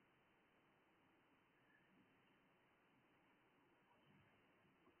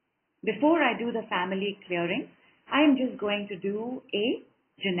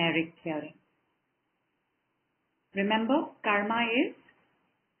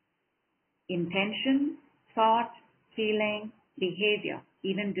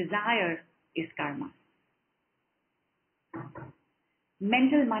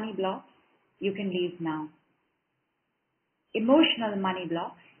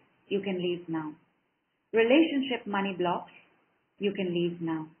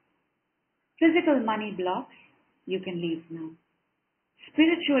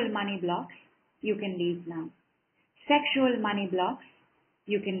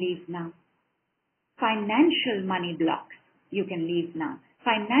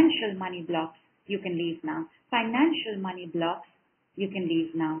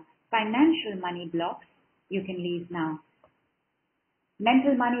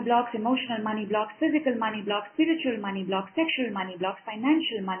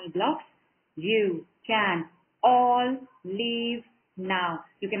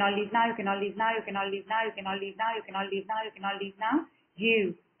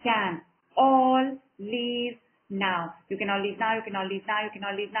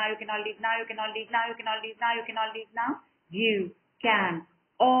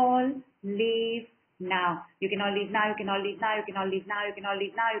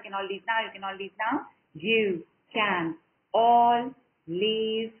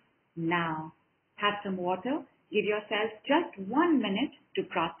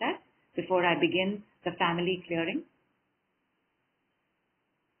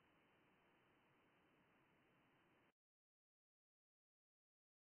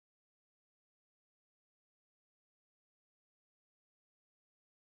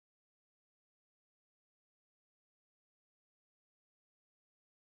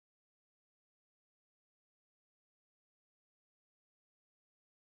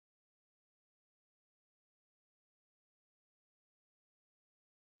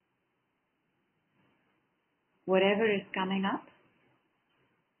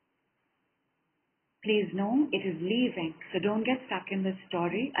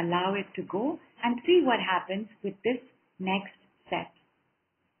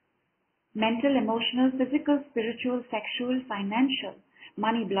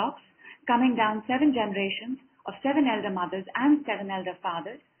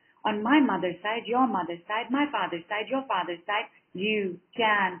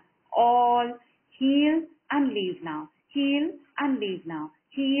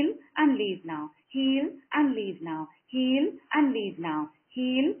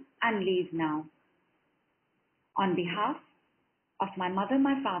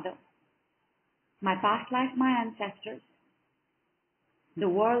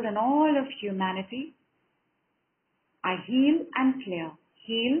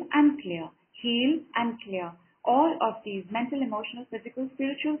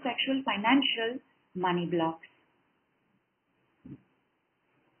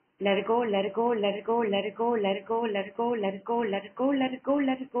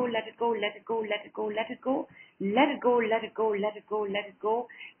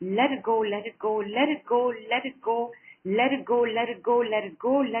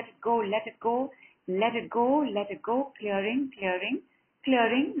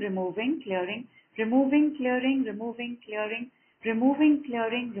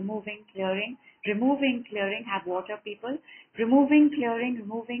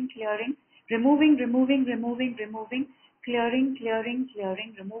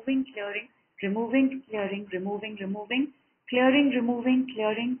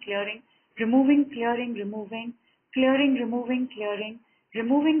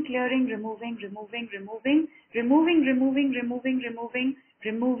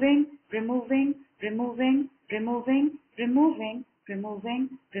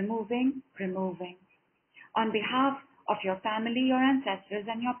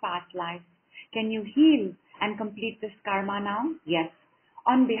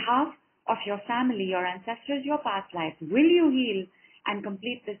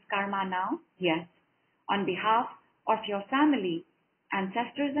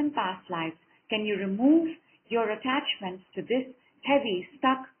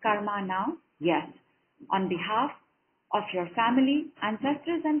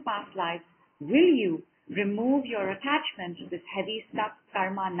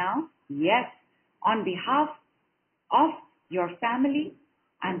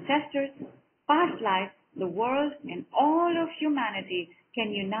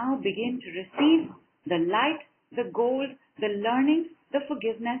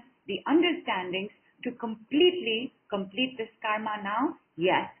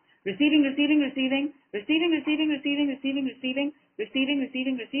 Receiving, receiving, receiving, receiving, receiving, receiving, receiving, receiving, receiving,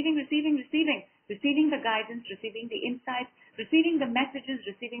 receiving, receiving, receiving, receiving, receiving the guidance, receiving the insights, receiving the messages,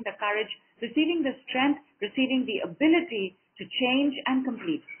 receiving the courage, receiving the strength, receiving the ability to change and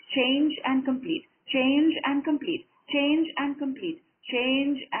complete, change and complete, change and complete, change and complete,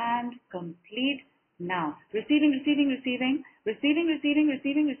 change and complete now. Receiving, receiving, receiving, receiving, receiving,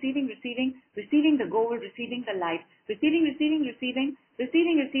 receiving, receiving, receiving, receiving the goal, receiving the light, receiving, receiving, receiving,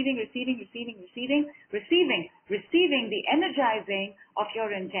 receiving, receiving, receiving, receiving, receiving, receiving, receiving the energizing of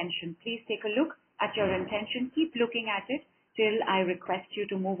your intention. Please take a look at your intention. Keep looking at it till I request you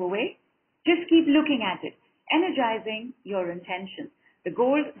to move away. Just keep looking at it. Energizing your intention. The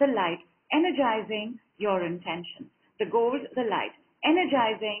gold, the light, energizing your intention. The gold, the light,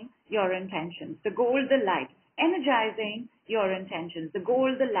 energizing your intentions. The gold, the light, energizing your intentions. The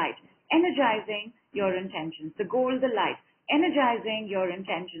gold, the light, energizing your intentions. The gold, the light, energizing your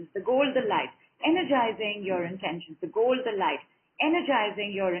intentions. The gold, the light, energizing your intentions. The gold, the light,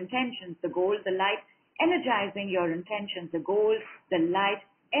 energizing your intentions. The gold, the light, energizing your intentions. The gold, the light,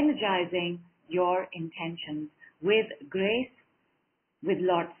 energizing your intentions. With grace, with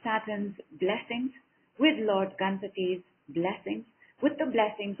Lord Saturn's blessings, with Lord Ganpati's blessings, with the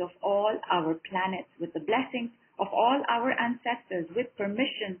blessings of all our planets, with the blessings of all our ancestors, with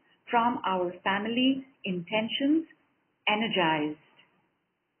permission from our family, intentions energized.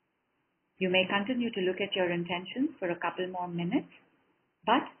 You may continue to look at your intentions for a couple more minutes,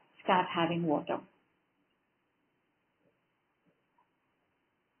 but start having water.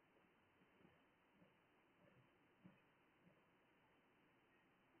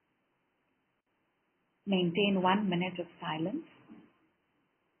 Maintain 1 minute of silence.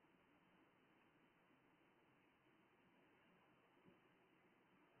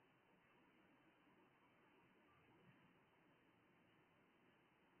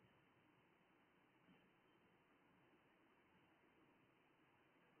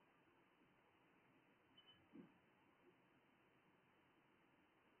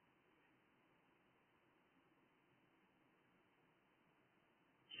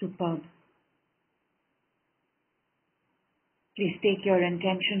 Superb. Please take your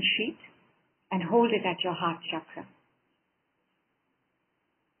intention sheet and hold it at your heart chakra.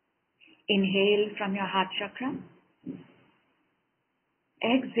 Inhale from your heart chakra.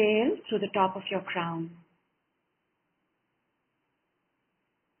 Exhale through the top of your crown.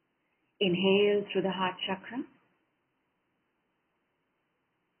 Inhale through the heart chakra.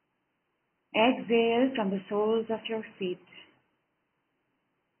 Exhale from the soles of your feet.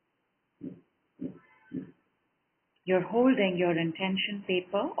 You're holding your intention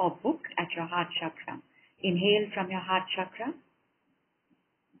paper or book at your heart chakra. Inhale from your heart chakra.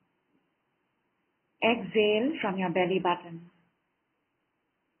 Exhale from your belly button.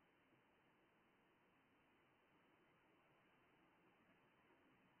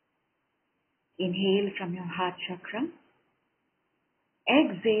 Inhale from your heart chakra.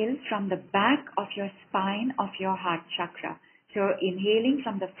 Exhale from the back of your spine of your heart chakra. So inhaling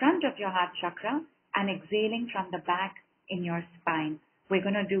from the front of your heart chakra and exhaling from the back in your spine. We're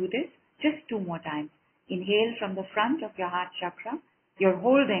going to do this just 2 more times. Inhale from the front of your heart chakra. You're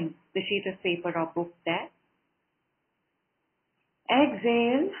holding the sheet of paper or book there.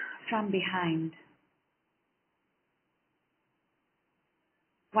 Exhale from behind.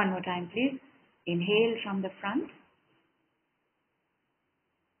 1 more time, please. Inhale from the front.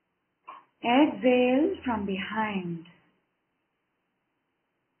 Exhale from behind.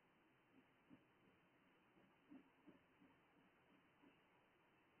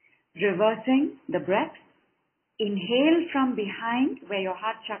 Reversing the breath. Inhale from behind where your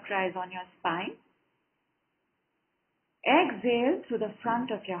heart chakra is on your spine. Exhale through the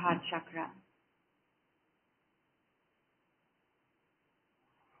front of your heart chakra.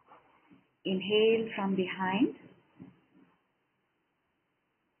 Inhale from behind.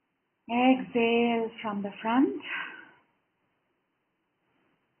 Exhale from the front.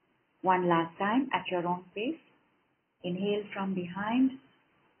 One last time at your own pace. Inhale from behind.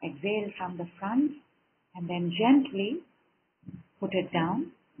 Exhale from the front. And then gently put it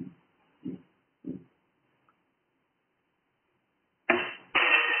down.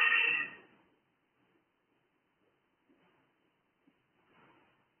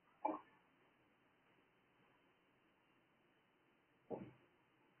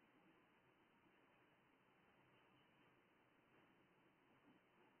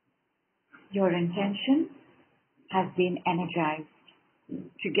 Your intention has been energized.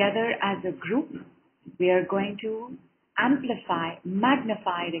 Together as a group, we are going to amplify,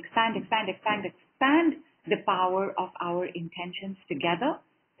 magnify, expand the power of our intentions together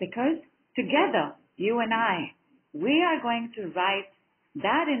Because together, you and I, we are going to write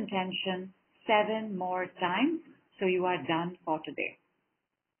that intention 7 more times so you are done for today.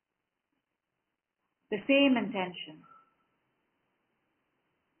 The same intention.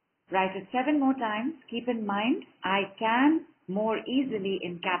 Write it 7 more times. Keep in mind, I can more easily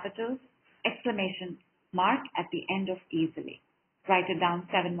in capitals, exclamation mark at the end of easily. Write it down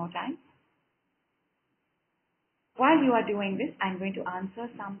 7 more times. While you are doing this, I'm going to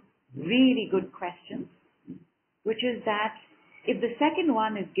answer some really good questions, which is that if the second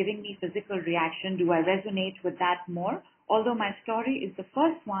one is giving me physical reaction, do I resonate with that more? Although my story is the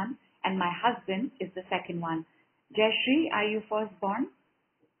first one and my husband is the second one. Jayashree, are you firstborn?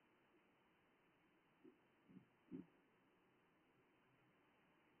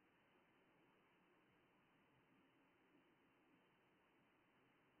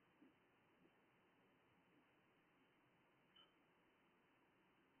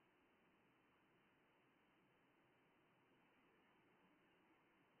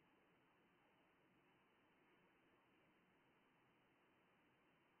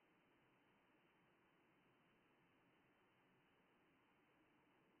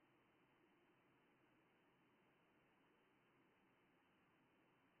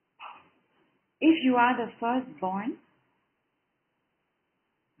 If you are the firstborn,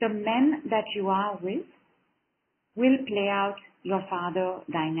 the men that you are with will play out your father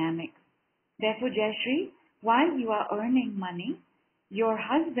dynamic. Therefore, Jayashree, while you are earning money, your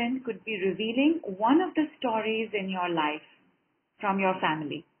husband could be revealing one of the stories in your life from your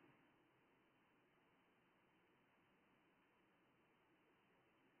family.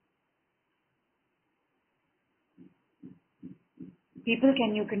 People,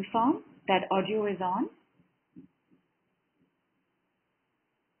 can you confirm that audio is on?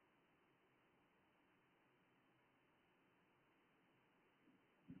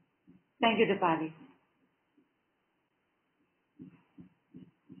 Thank you, Dipali.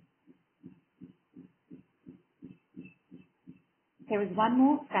 There was one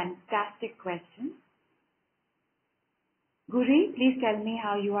more fantastic question. Guri, please tell me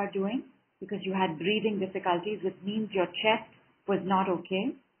how you are doing, because you had breathing difficulties, which means your chest was not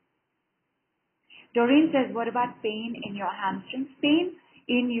okay. Doreen says, what about pain in your hamstrings? Pain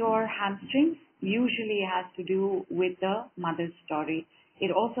in your hamstrings usually has to do with the mother's story. It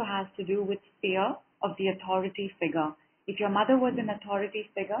also has to do with fear of the authority figure. If your mother was an authority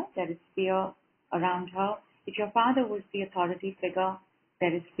figure, there is fear around her. If your father was the authority figure,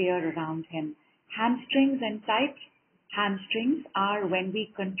 there is fear around him. Hamstrings and tight hamstrings are when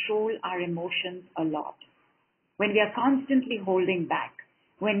we control our emotions a lot, when we are constantly holding back,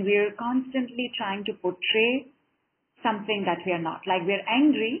 when we are constantly trying to portray something that we are not. Like we're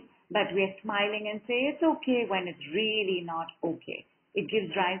angry, but we're smiling and say it's okay when it's really not okay. It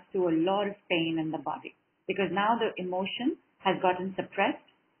gives rise to a lot of pain in the body because now the emotion has gotten suppressed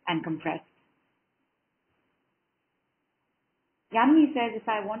and compressed. Yamini says, if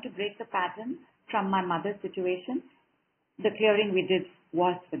I want to break the pattern from my mother's situation, the clearing we did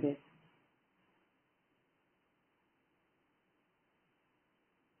was for this.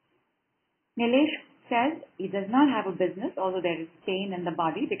 Nilesh says he does not have a business, although there is pain in the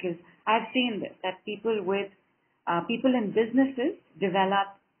body, because I've seen this, that people in businesses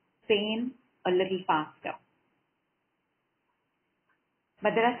develop pain a little faster.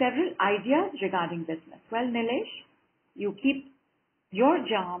 But there are several ideas regarding business. Well, Nilesh, your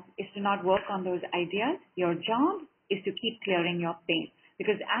job is to not work on those ideas. Your job is to keep clearing your pain.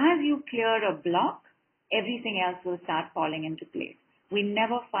 Because as you clear a block, everything else will start falling into place. We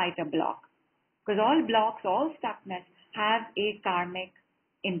never fight a block. Because all blocks, all stuckness have a karmic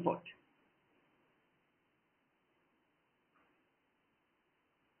input.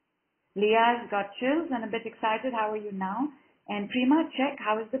 Leah's got chills and a bit excited. How are you now? And Prima, check,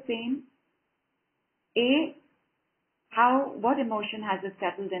 how is the pain? What emotion has it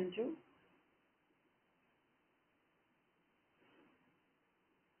settled into?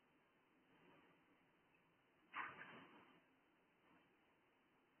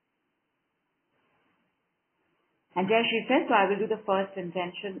 And there she says, so I will do the first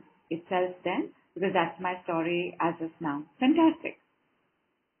intention itself then, because that's my story as of now. Fantastic.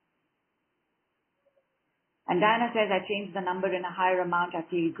 And Diana says, I changed the number in a higher amount. I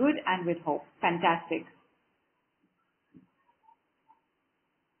feel good and with hope. Fantastic.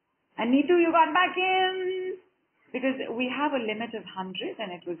 And Nidhu, you got back in. Because we have a limit of 100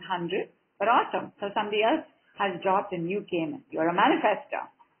 and it was 100. But awesome. So somebody else has dropped and you came in. You're a manifestor.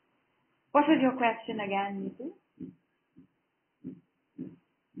 What was your question again, Nidhu?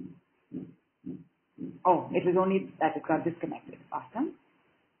 Oh, it was only that it got disconnected. Awesome.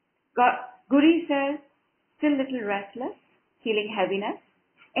 Guri says, still little restless, feeling heaviness.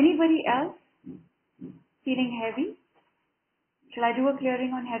 Anybody else feeling heavy? Shall I do a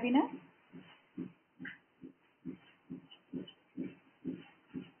clearing on heaviness?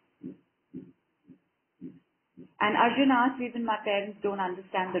 And Arjun asked, even my parents don't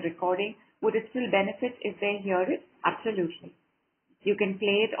understand the recording. Would it still benefit if they hear it? Absolutely. You can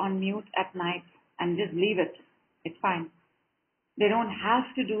play it on mute at night and just leave it. It's fine. They don't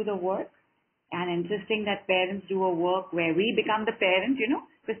have to do the work, and insisting that parents do a work where we become the parent,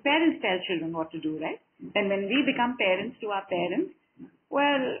 because parents tell children what to do, right? Then when we become parents to our parents,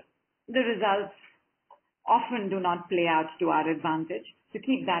 well, the results often do not play out to our advantage. So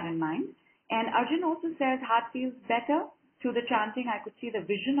keep that in mind. And Arjun also says heart feels better through the chanting. I could see the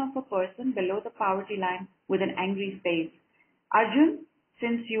vision of a person below the poverty line with an angry face. Arjun,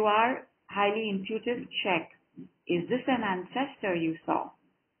 since you are highly intuitive, check. Is this an ancestor you saw?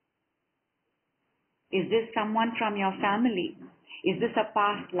 Is this someone from your family? Is this a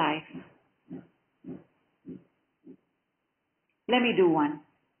past life? Let me do one.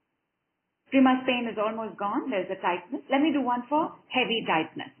 Prima's pain is almost gone. There's a tightness. Let me do one for heavy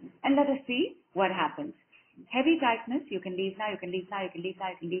tightness. And let us see what happens. Heavy tightness, you can leave now, you can leave now, you can leave now,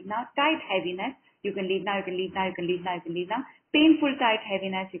 you can leave now. Tight heaviness, you can leave now, you can leave now, you can leave now, you can leave now. Painful tight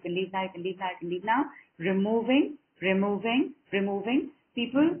heaviness, you can leave now, you can leave now, you can leave now. Removing, removing, removing.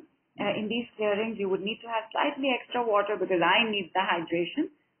 People, in these clearings, you would need to have slightly extra water because I need the hydration.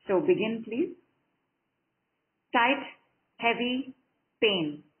 So begin, please. Tight, heavy,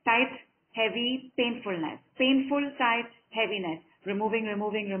 pain. Tight, heavy, painfulness. Painful, tight, heaviness. Removing,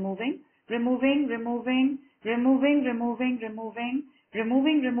 removing, removing. Removing, removing, removing, removing, removing.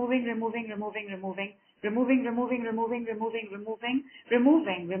 Removing, removing, removing, removing, removing. Removing, removing, removing, removing, removing.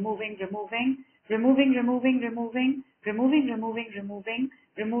 Removing, removing, removing. Removing, removing, removing. Removing, removing, removing.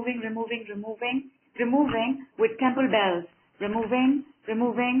 Removing, removing, removing. Removing with temple bells. Removing,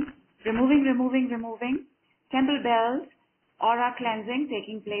 removing, removing, removing, removing. Temple bells. Aura cleansing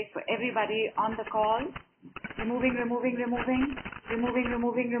taking place for everybody on the call. Removing, removing, removing. Removing,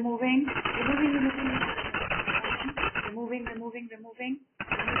 removing, removing. Removing, removing, removing. Removing, removing, removing.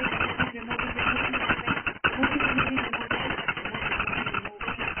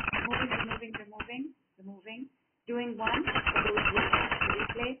 Removing, removing, removing. Removing. Doing one.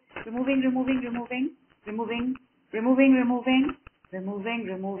 Replay. Removing, removing, removing. Removing, removing, removing. Removing,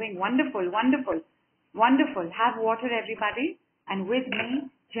 removing. Wonderful, wonderful. Wonderful. Have water, everybody. And with me,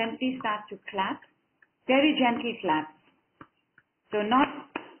 gently start to clap. Very gently clap. So not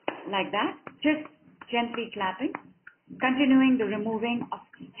like that, just gently clapping. Continuing the removing of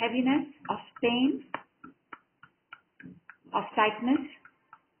heaviness, of pain, of tightness.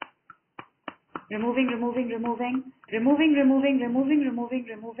 Removing, removing, removing. Removing, removing, removing, removing,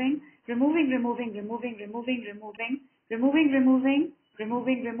 removing. Removing, removing, removing, removing, removing. Removing, removing, removing,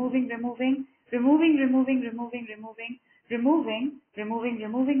 removing, removing. Removing, removing, removing, removing. Removing, removing,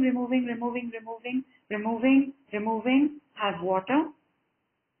 removing, removing, removing, removing. Removing, removing. Have water.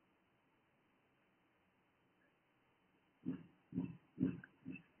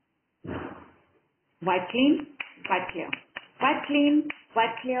 White clean, white clear. White clean,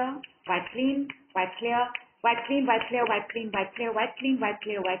 white clear, white clean, white clear. White clean, white clear, white clean, white clear, white clean, white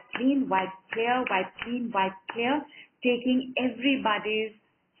clear, white clean, white clear, white clean, white clear. Taking everybody's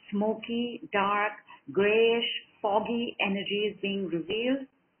smoky, dark, grayish, foggy energies being revealed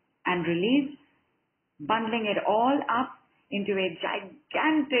and released, bundling it all up into a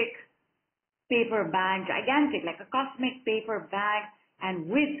gigantic paper bag, gigantic, like a cosmic paper bag, and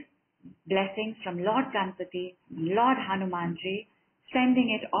with blessings from Lord Ganpati, Lord Hanumanji,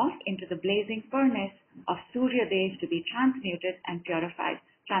 sending it off into the blazing furnace of Surya Dev to be transmuted and purified,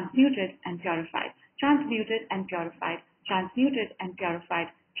 transmuted and purified, transmuted and purified, transmuted and purified,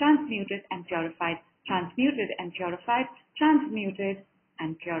 transmuted and purified, transmuted and purified, transmuted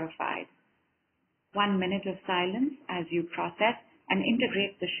and purified. 1 minute of silence as you process and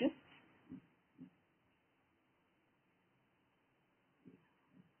integrate the shift.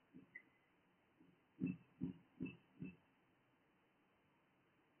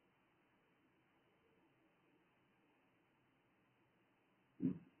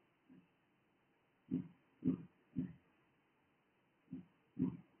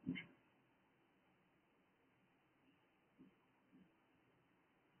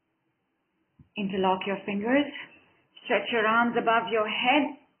 Interlock your fingers. Stretch your arms above your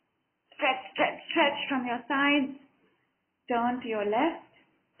head. Stretch, stretch, stretch from your sides. Turn to your left.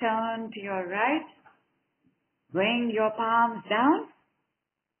 Turn to your right. Bring your palms down.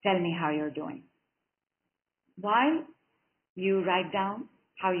 Tell me how you're doing. While you write down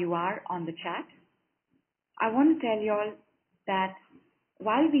how you are on the chat. I want to tell you all that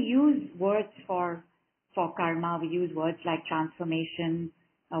while we use words for karma, we use words like transformation,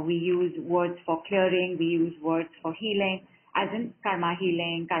 we use words for clearing, we use words for healing, as in karma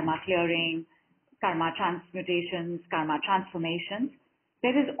healing, karma clearing, karma transmutations, karma transformations.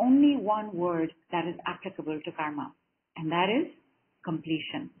 There is only one word that is applicable to karma, and that is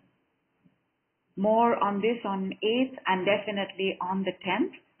completion. More on this on 8th and definitely on the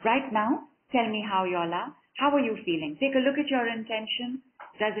 10th. Right now, tell me how you all are. How are you feeling? Take a look at your intention.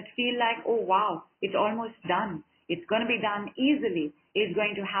 Does it feel like, oh wow, it's almost done. It's going to be done easily. It's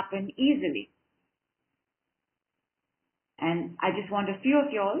going to happen easily. And I just want a few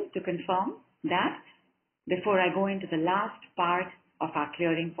of you all to confirm that before I go into the last part of our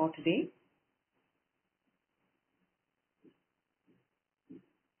clearing for today.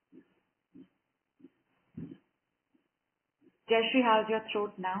 Jayashree, how's your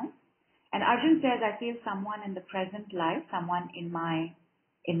throat now? And Arjun says, I feel someone in the present life, someone in my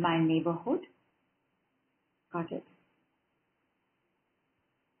neighborhood. Got it.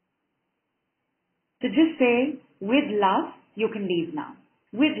 So just say, with love, you can leave now.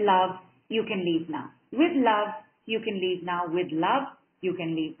 With love, you can leave now. With love, you can leave now. With love, you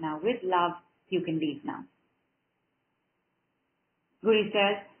can leave now. With love, you can leave now. Guri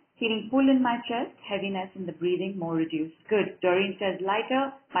says, feeling pull in my chest, heaviness in the breathing, more reduced. Good. Doreen says,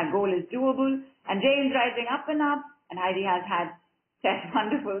 lighter, my goal is doable. And Jay is rising up. And Heidi has had such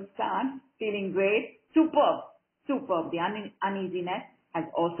wonderful start, feeling great. Superb. Superb. The uneasiness has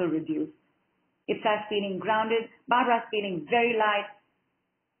also reduced. Ipsa's feeling grounded. Barbara's feeling very light.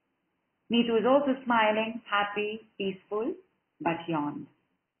 Nidhu is also smiling, happy, peaceful, but yawned.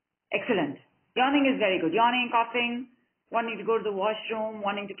 Excellent. Yawning is very good. Yawning, coughing, wanting to go to the washroom,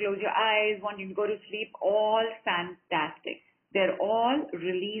 wanting to close your eyes, wanting to go to sleep, all fantastic. They're all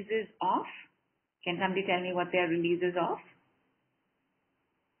releases of. Can somebody tell me what they're releases of?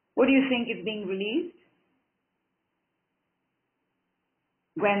 What do you think is being released?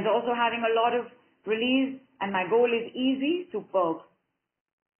 Gwen's also having a lot of release, and my goal is easy, superb.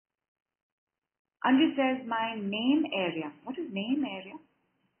 Anju says, my name area. What is name area?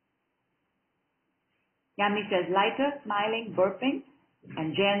 Yami says, lighter, smiling, burping.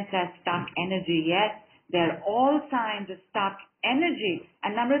 And Jen says, stuck energy. Yes, they're all signs of stuck energy.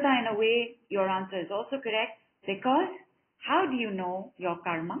 And Namrata, in a way, your answer is also correct, because how do you know your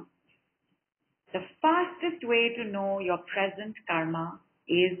karma? The fastest way to know your present karma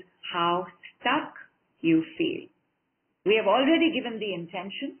is how stuck you feel. We have already given the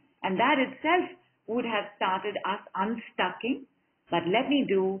intention, and that itself would have started us unstucking. But let me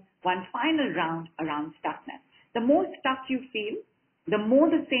do one final round around stuckness. The more stuck you feel, the more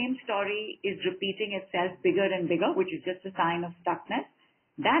the same story is repeating itself bigger and bigger, which is just a sign of stuckness.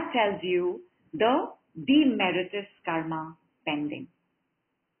 That tells you the demeritus karma pending.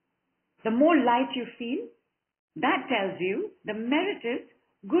 The more light you feel, that tells you the meritus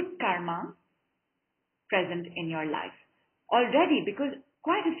good karma present in your life. Already, because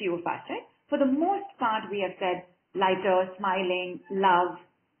quite a few of us, right? For the most part, we have said lighter, smiling, love,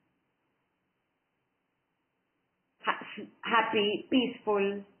 happy,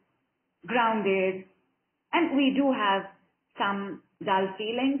 peaceful, grounded, and we do have some dull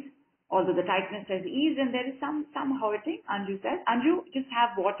feelings, although the tightness has eased and there is some hurting. Anju says, Anju, just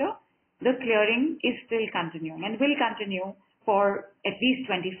have water. The clearing is still continuing and will continue for at least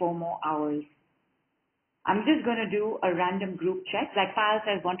 24 more hours. I'm just going to do a random group check. Like Payal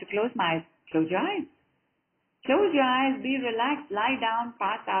says, want to close my eyes. Close your eyes. Close your eyes, be relaxed, lie down,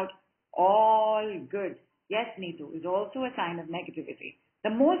 pass out. All good. Yes, Nidhu is also a sign of negativity. The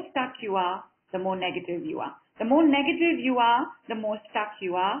more stuck you are, the more negative you are. The more negative you are, the more stuck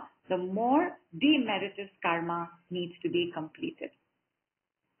you are, the more demeritus karma needs to be completed.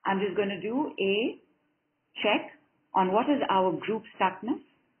 I'm just going to do a check on what is our group stuckness.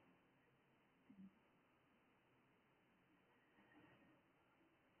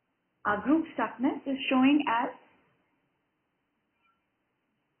 Our group stuckness is showing as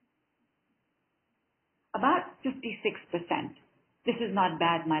about 56%. This is not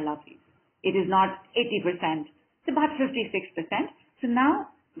bad, my lovelies. It is not 80%. It's about 56%. So now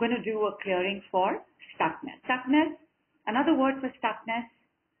I'm going to do a clearing for stuckness. Stuckness, another word for stuckness.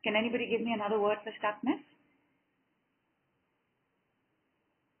 Can anybody give me another word for stuckness?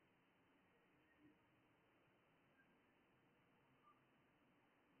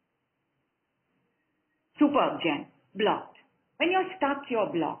 Superb, Jen. Blocked. When you're stuck,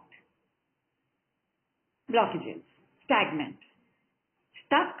 you're blocked. Blockages. Stagnant.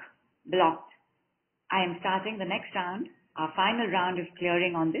 Stuck, blocked. I am starting the next round our final round of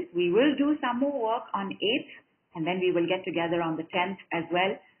clearing on this. We will do some more work on 8th, and then we will get together on the 10th as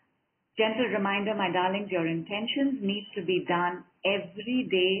well. Gentle reminder, my darlings, your intentions need to be done every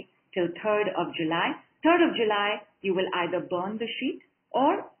day till 3rd of July. 3rd of July, you will either burn the sheet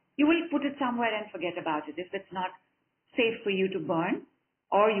or you will put it somewhere and forget about it if it's not safe for you to burn,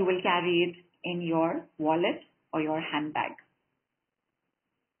 or you will carry it in your wallet or your handbag.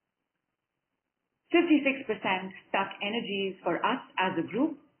 56% stuck energies for us as a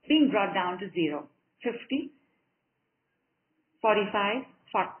group being brought down to 0. 50, 45,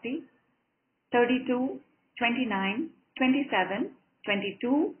 40, 32, 29, 27,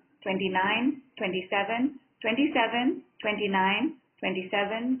 22, 29, 27, 27, 29,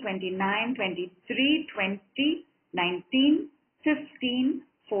 27, 29, 23, 20, 19, 15,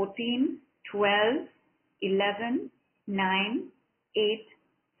 14, 12, 11, 9, 8,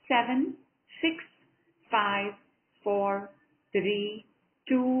 7, 6, 5, 4, 3,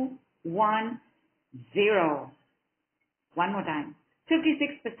 2, 1, 0. One more time.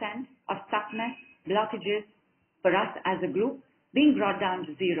 56% of stuckness, blockages for us as a group being brought down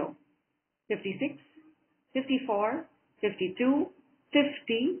to 0. 56, 54, 52,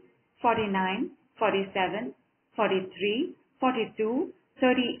 50, 49, 47, 43, 42,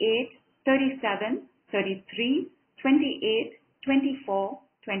 38, 37, 33, 28, 24,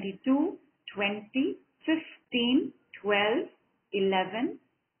 22, 20, 15, 12, 11,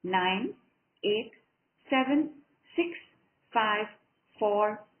 9, 8, 7, 6, 5,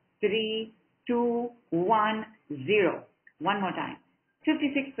 4, 3, 2, 1, 0. One more time.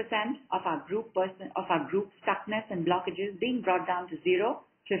 56% of our group stuckness and blockages being brought down to 0.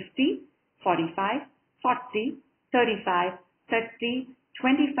 50, 45, 40, 35, 30,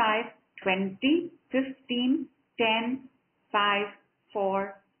 25, 20, 15, 10, 5,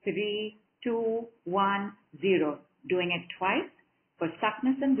 4, 3, 2, 1, 0. Doing it twice for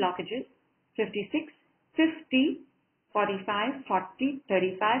stuckness and blockages. 56, 50, 45, 40,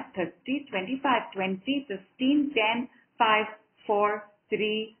 35, 30, 25, 20, 15, 10, 5, 4,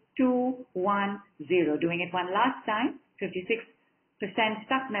 3, 2, 1, 0. Doing it one last time. 56%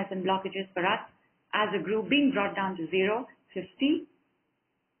 stuckness and blockages for us as a group being brought down to 0. 50,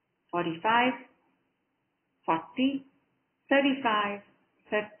 45, 40, 35,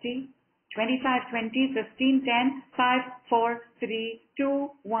 30, 25, 20, 15, 10, 5, 4, 3, 2,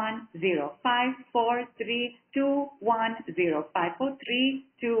 1, 0. 5, 4, 3, 2, 1, 0. 5, 4, 3,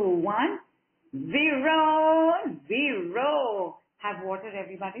 2, 1, 0, 0. Have water,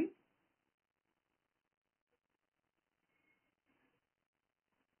 everybody.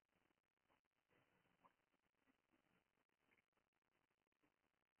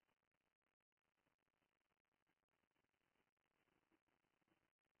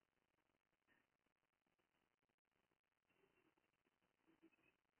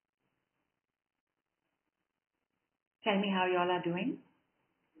 Tell me how y'all are doing.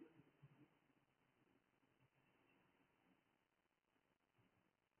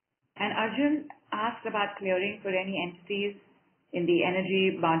 And Arjun asked about clearing for any entities in the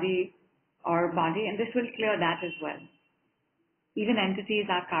energy body or body, and this will clear that as well. Even entities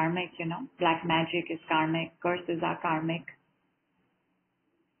are karmic, you know. Black magic is karmic. Curses are karmic.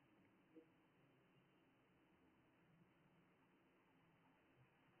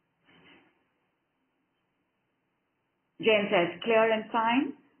 Jane says, clear and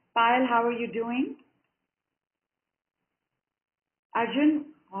fine. Payal, how are you doing? Arjun,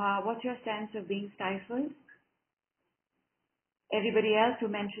 what's your sense of being stifled? Everybody else who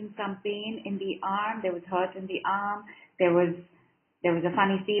mentioned some pain in the arm, there was hurt in the arm, there was a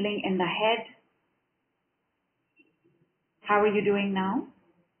funny feeling in the head. How are you doing now?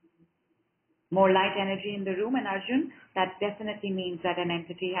 More light energy in the room, and Arjun, that definitely means that an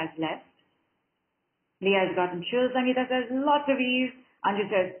entity has left. Leah has gotten chills. Anita says, lots of ease. Anju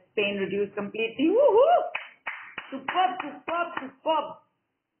says, pain reduced completely. Woohoo! Superb, superb, superb.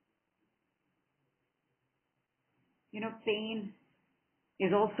 You know, pain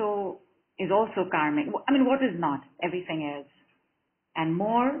is also karmic. I mean, what is not? Everything is. And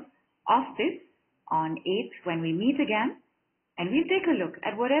more of this on 8th when we meet again, and we'll take a look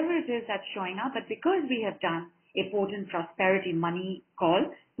at whatever it is that's showing up. But because we have done a potent prosperity money call,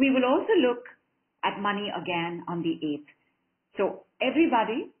 we will also look at money again on the 8th. So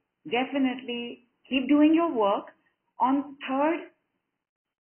everybody, definitely keep doing your work. On 3rd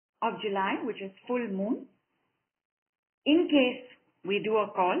of July, which is full moon, in case we do a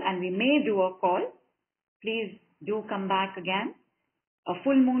call, and we may do a call, please do come back again. A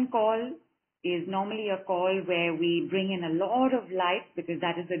full moon call is normally a call where we bring in a lot of light, because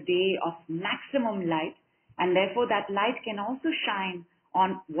that is a day of maximum light. And therefore, that light can also shine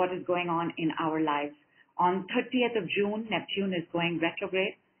on what is going on in our lives. On 30th of June, Neptune is going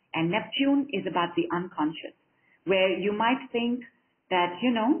retrograde, and Neptune is about the unconscious, where you might think that,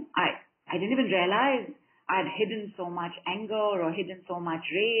 I didn't even realize I'd hidden so much anger or hidden so much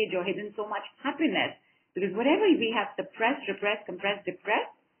rage or hidden so much happiness. Because whatever we have suppressed, repressed, compressed,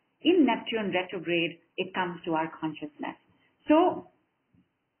 depressed, in Neptune retrograde, it comes to our consciousness. So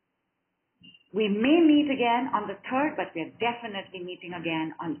we may meet again on the 3rd, but we're definitely meeting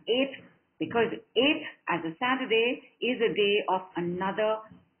again on 8th, because 8th as a Saturday is a day of another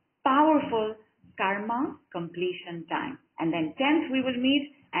powerful karma completion time. And then 10th we will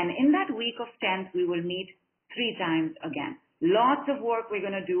meet, and in that week of 10th we will meet 3 times again. Lots of work we're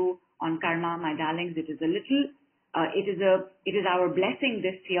going to do on karma, my darlings. It is our blessing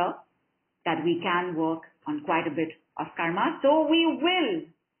this year that we can work on quite a bit of karma. So we will.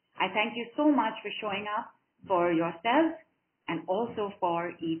 I thank you so much for showing up for yourselves and also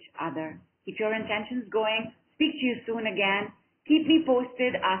for each other. Keep your intentions going. Speak to you soon again. Keep me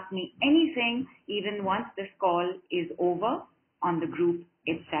posted. Ask me anything, even once this call is over, on the group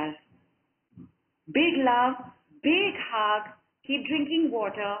itself. Big love, big hug. Keep drinking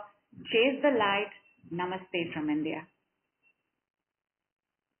water. Chase the light. Namaste from India.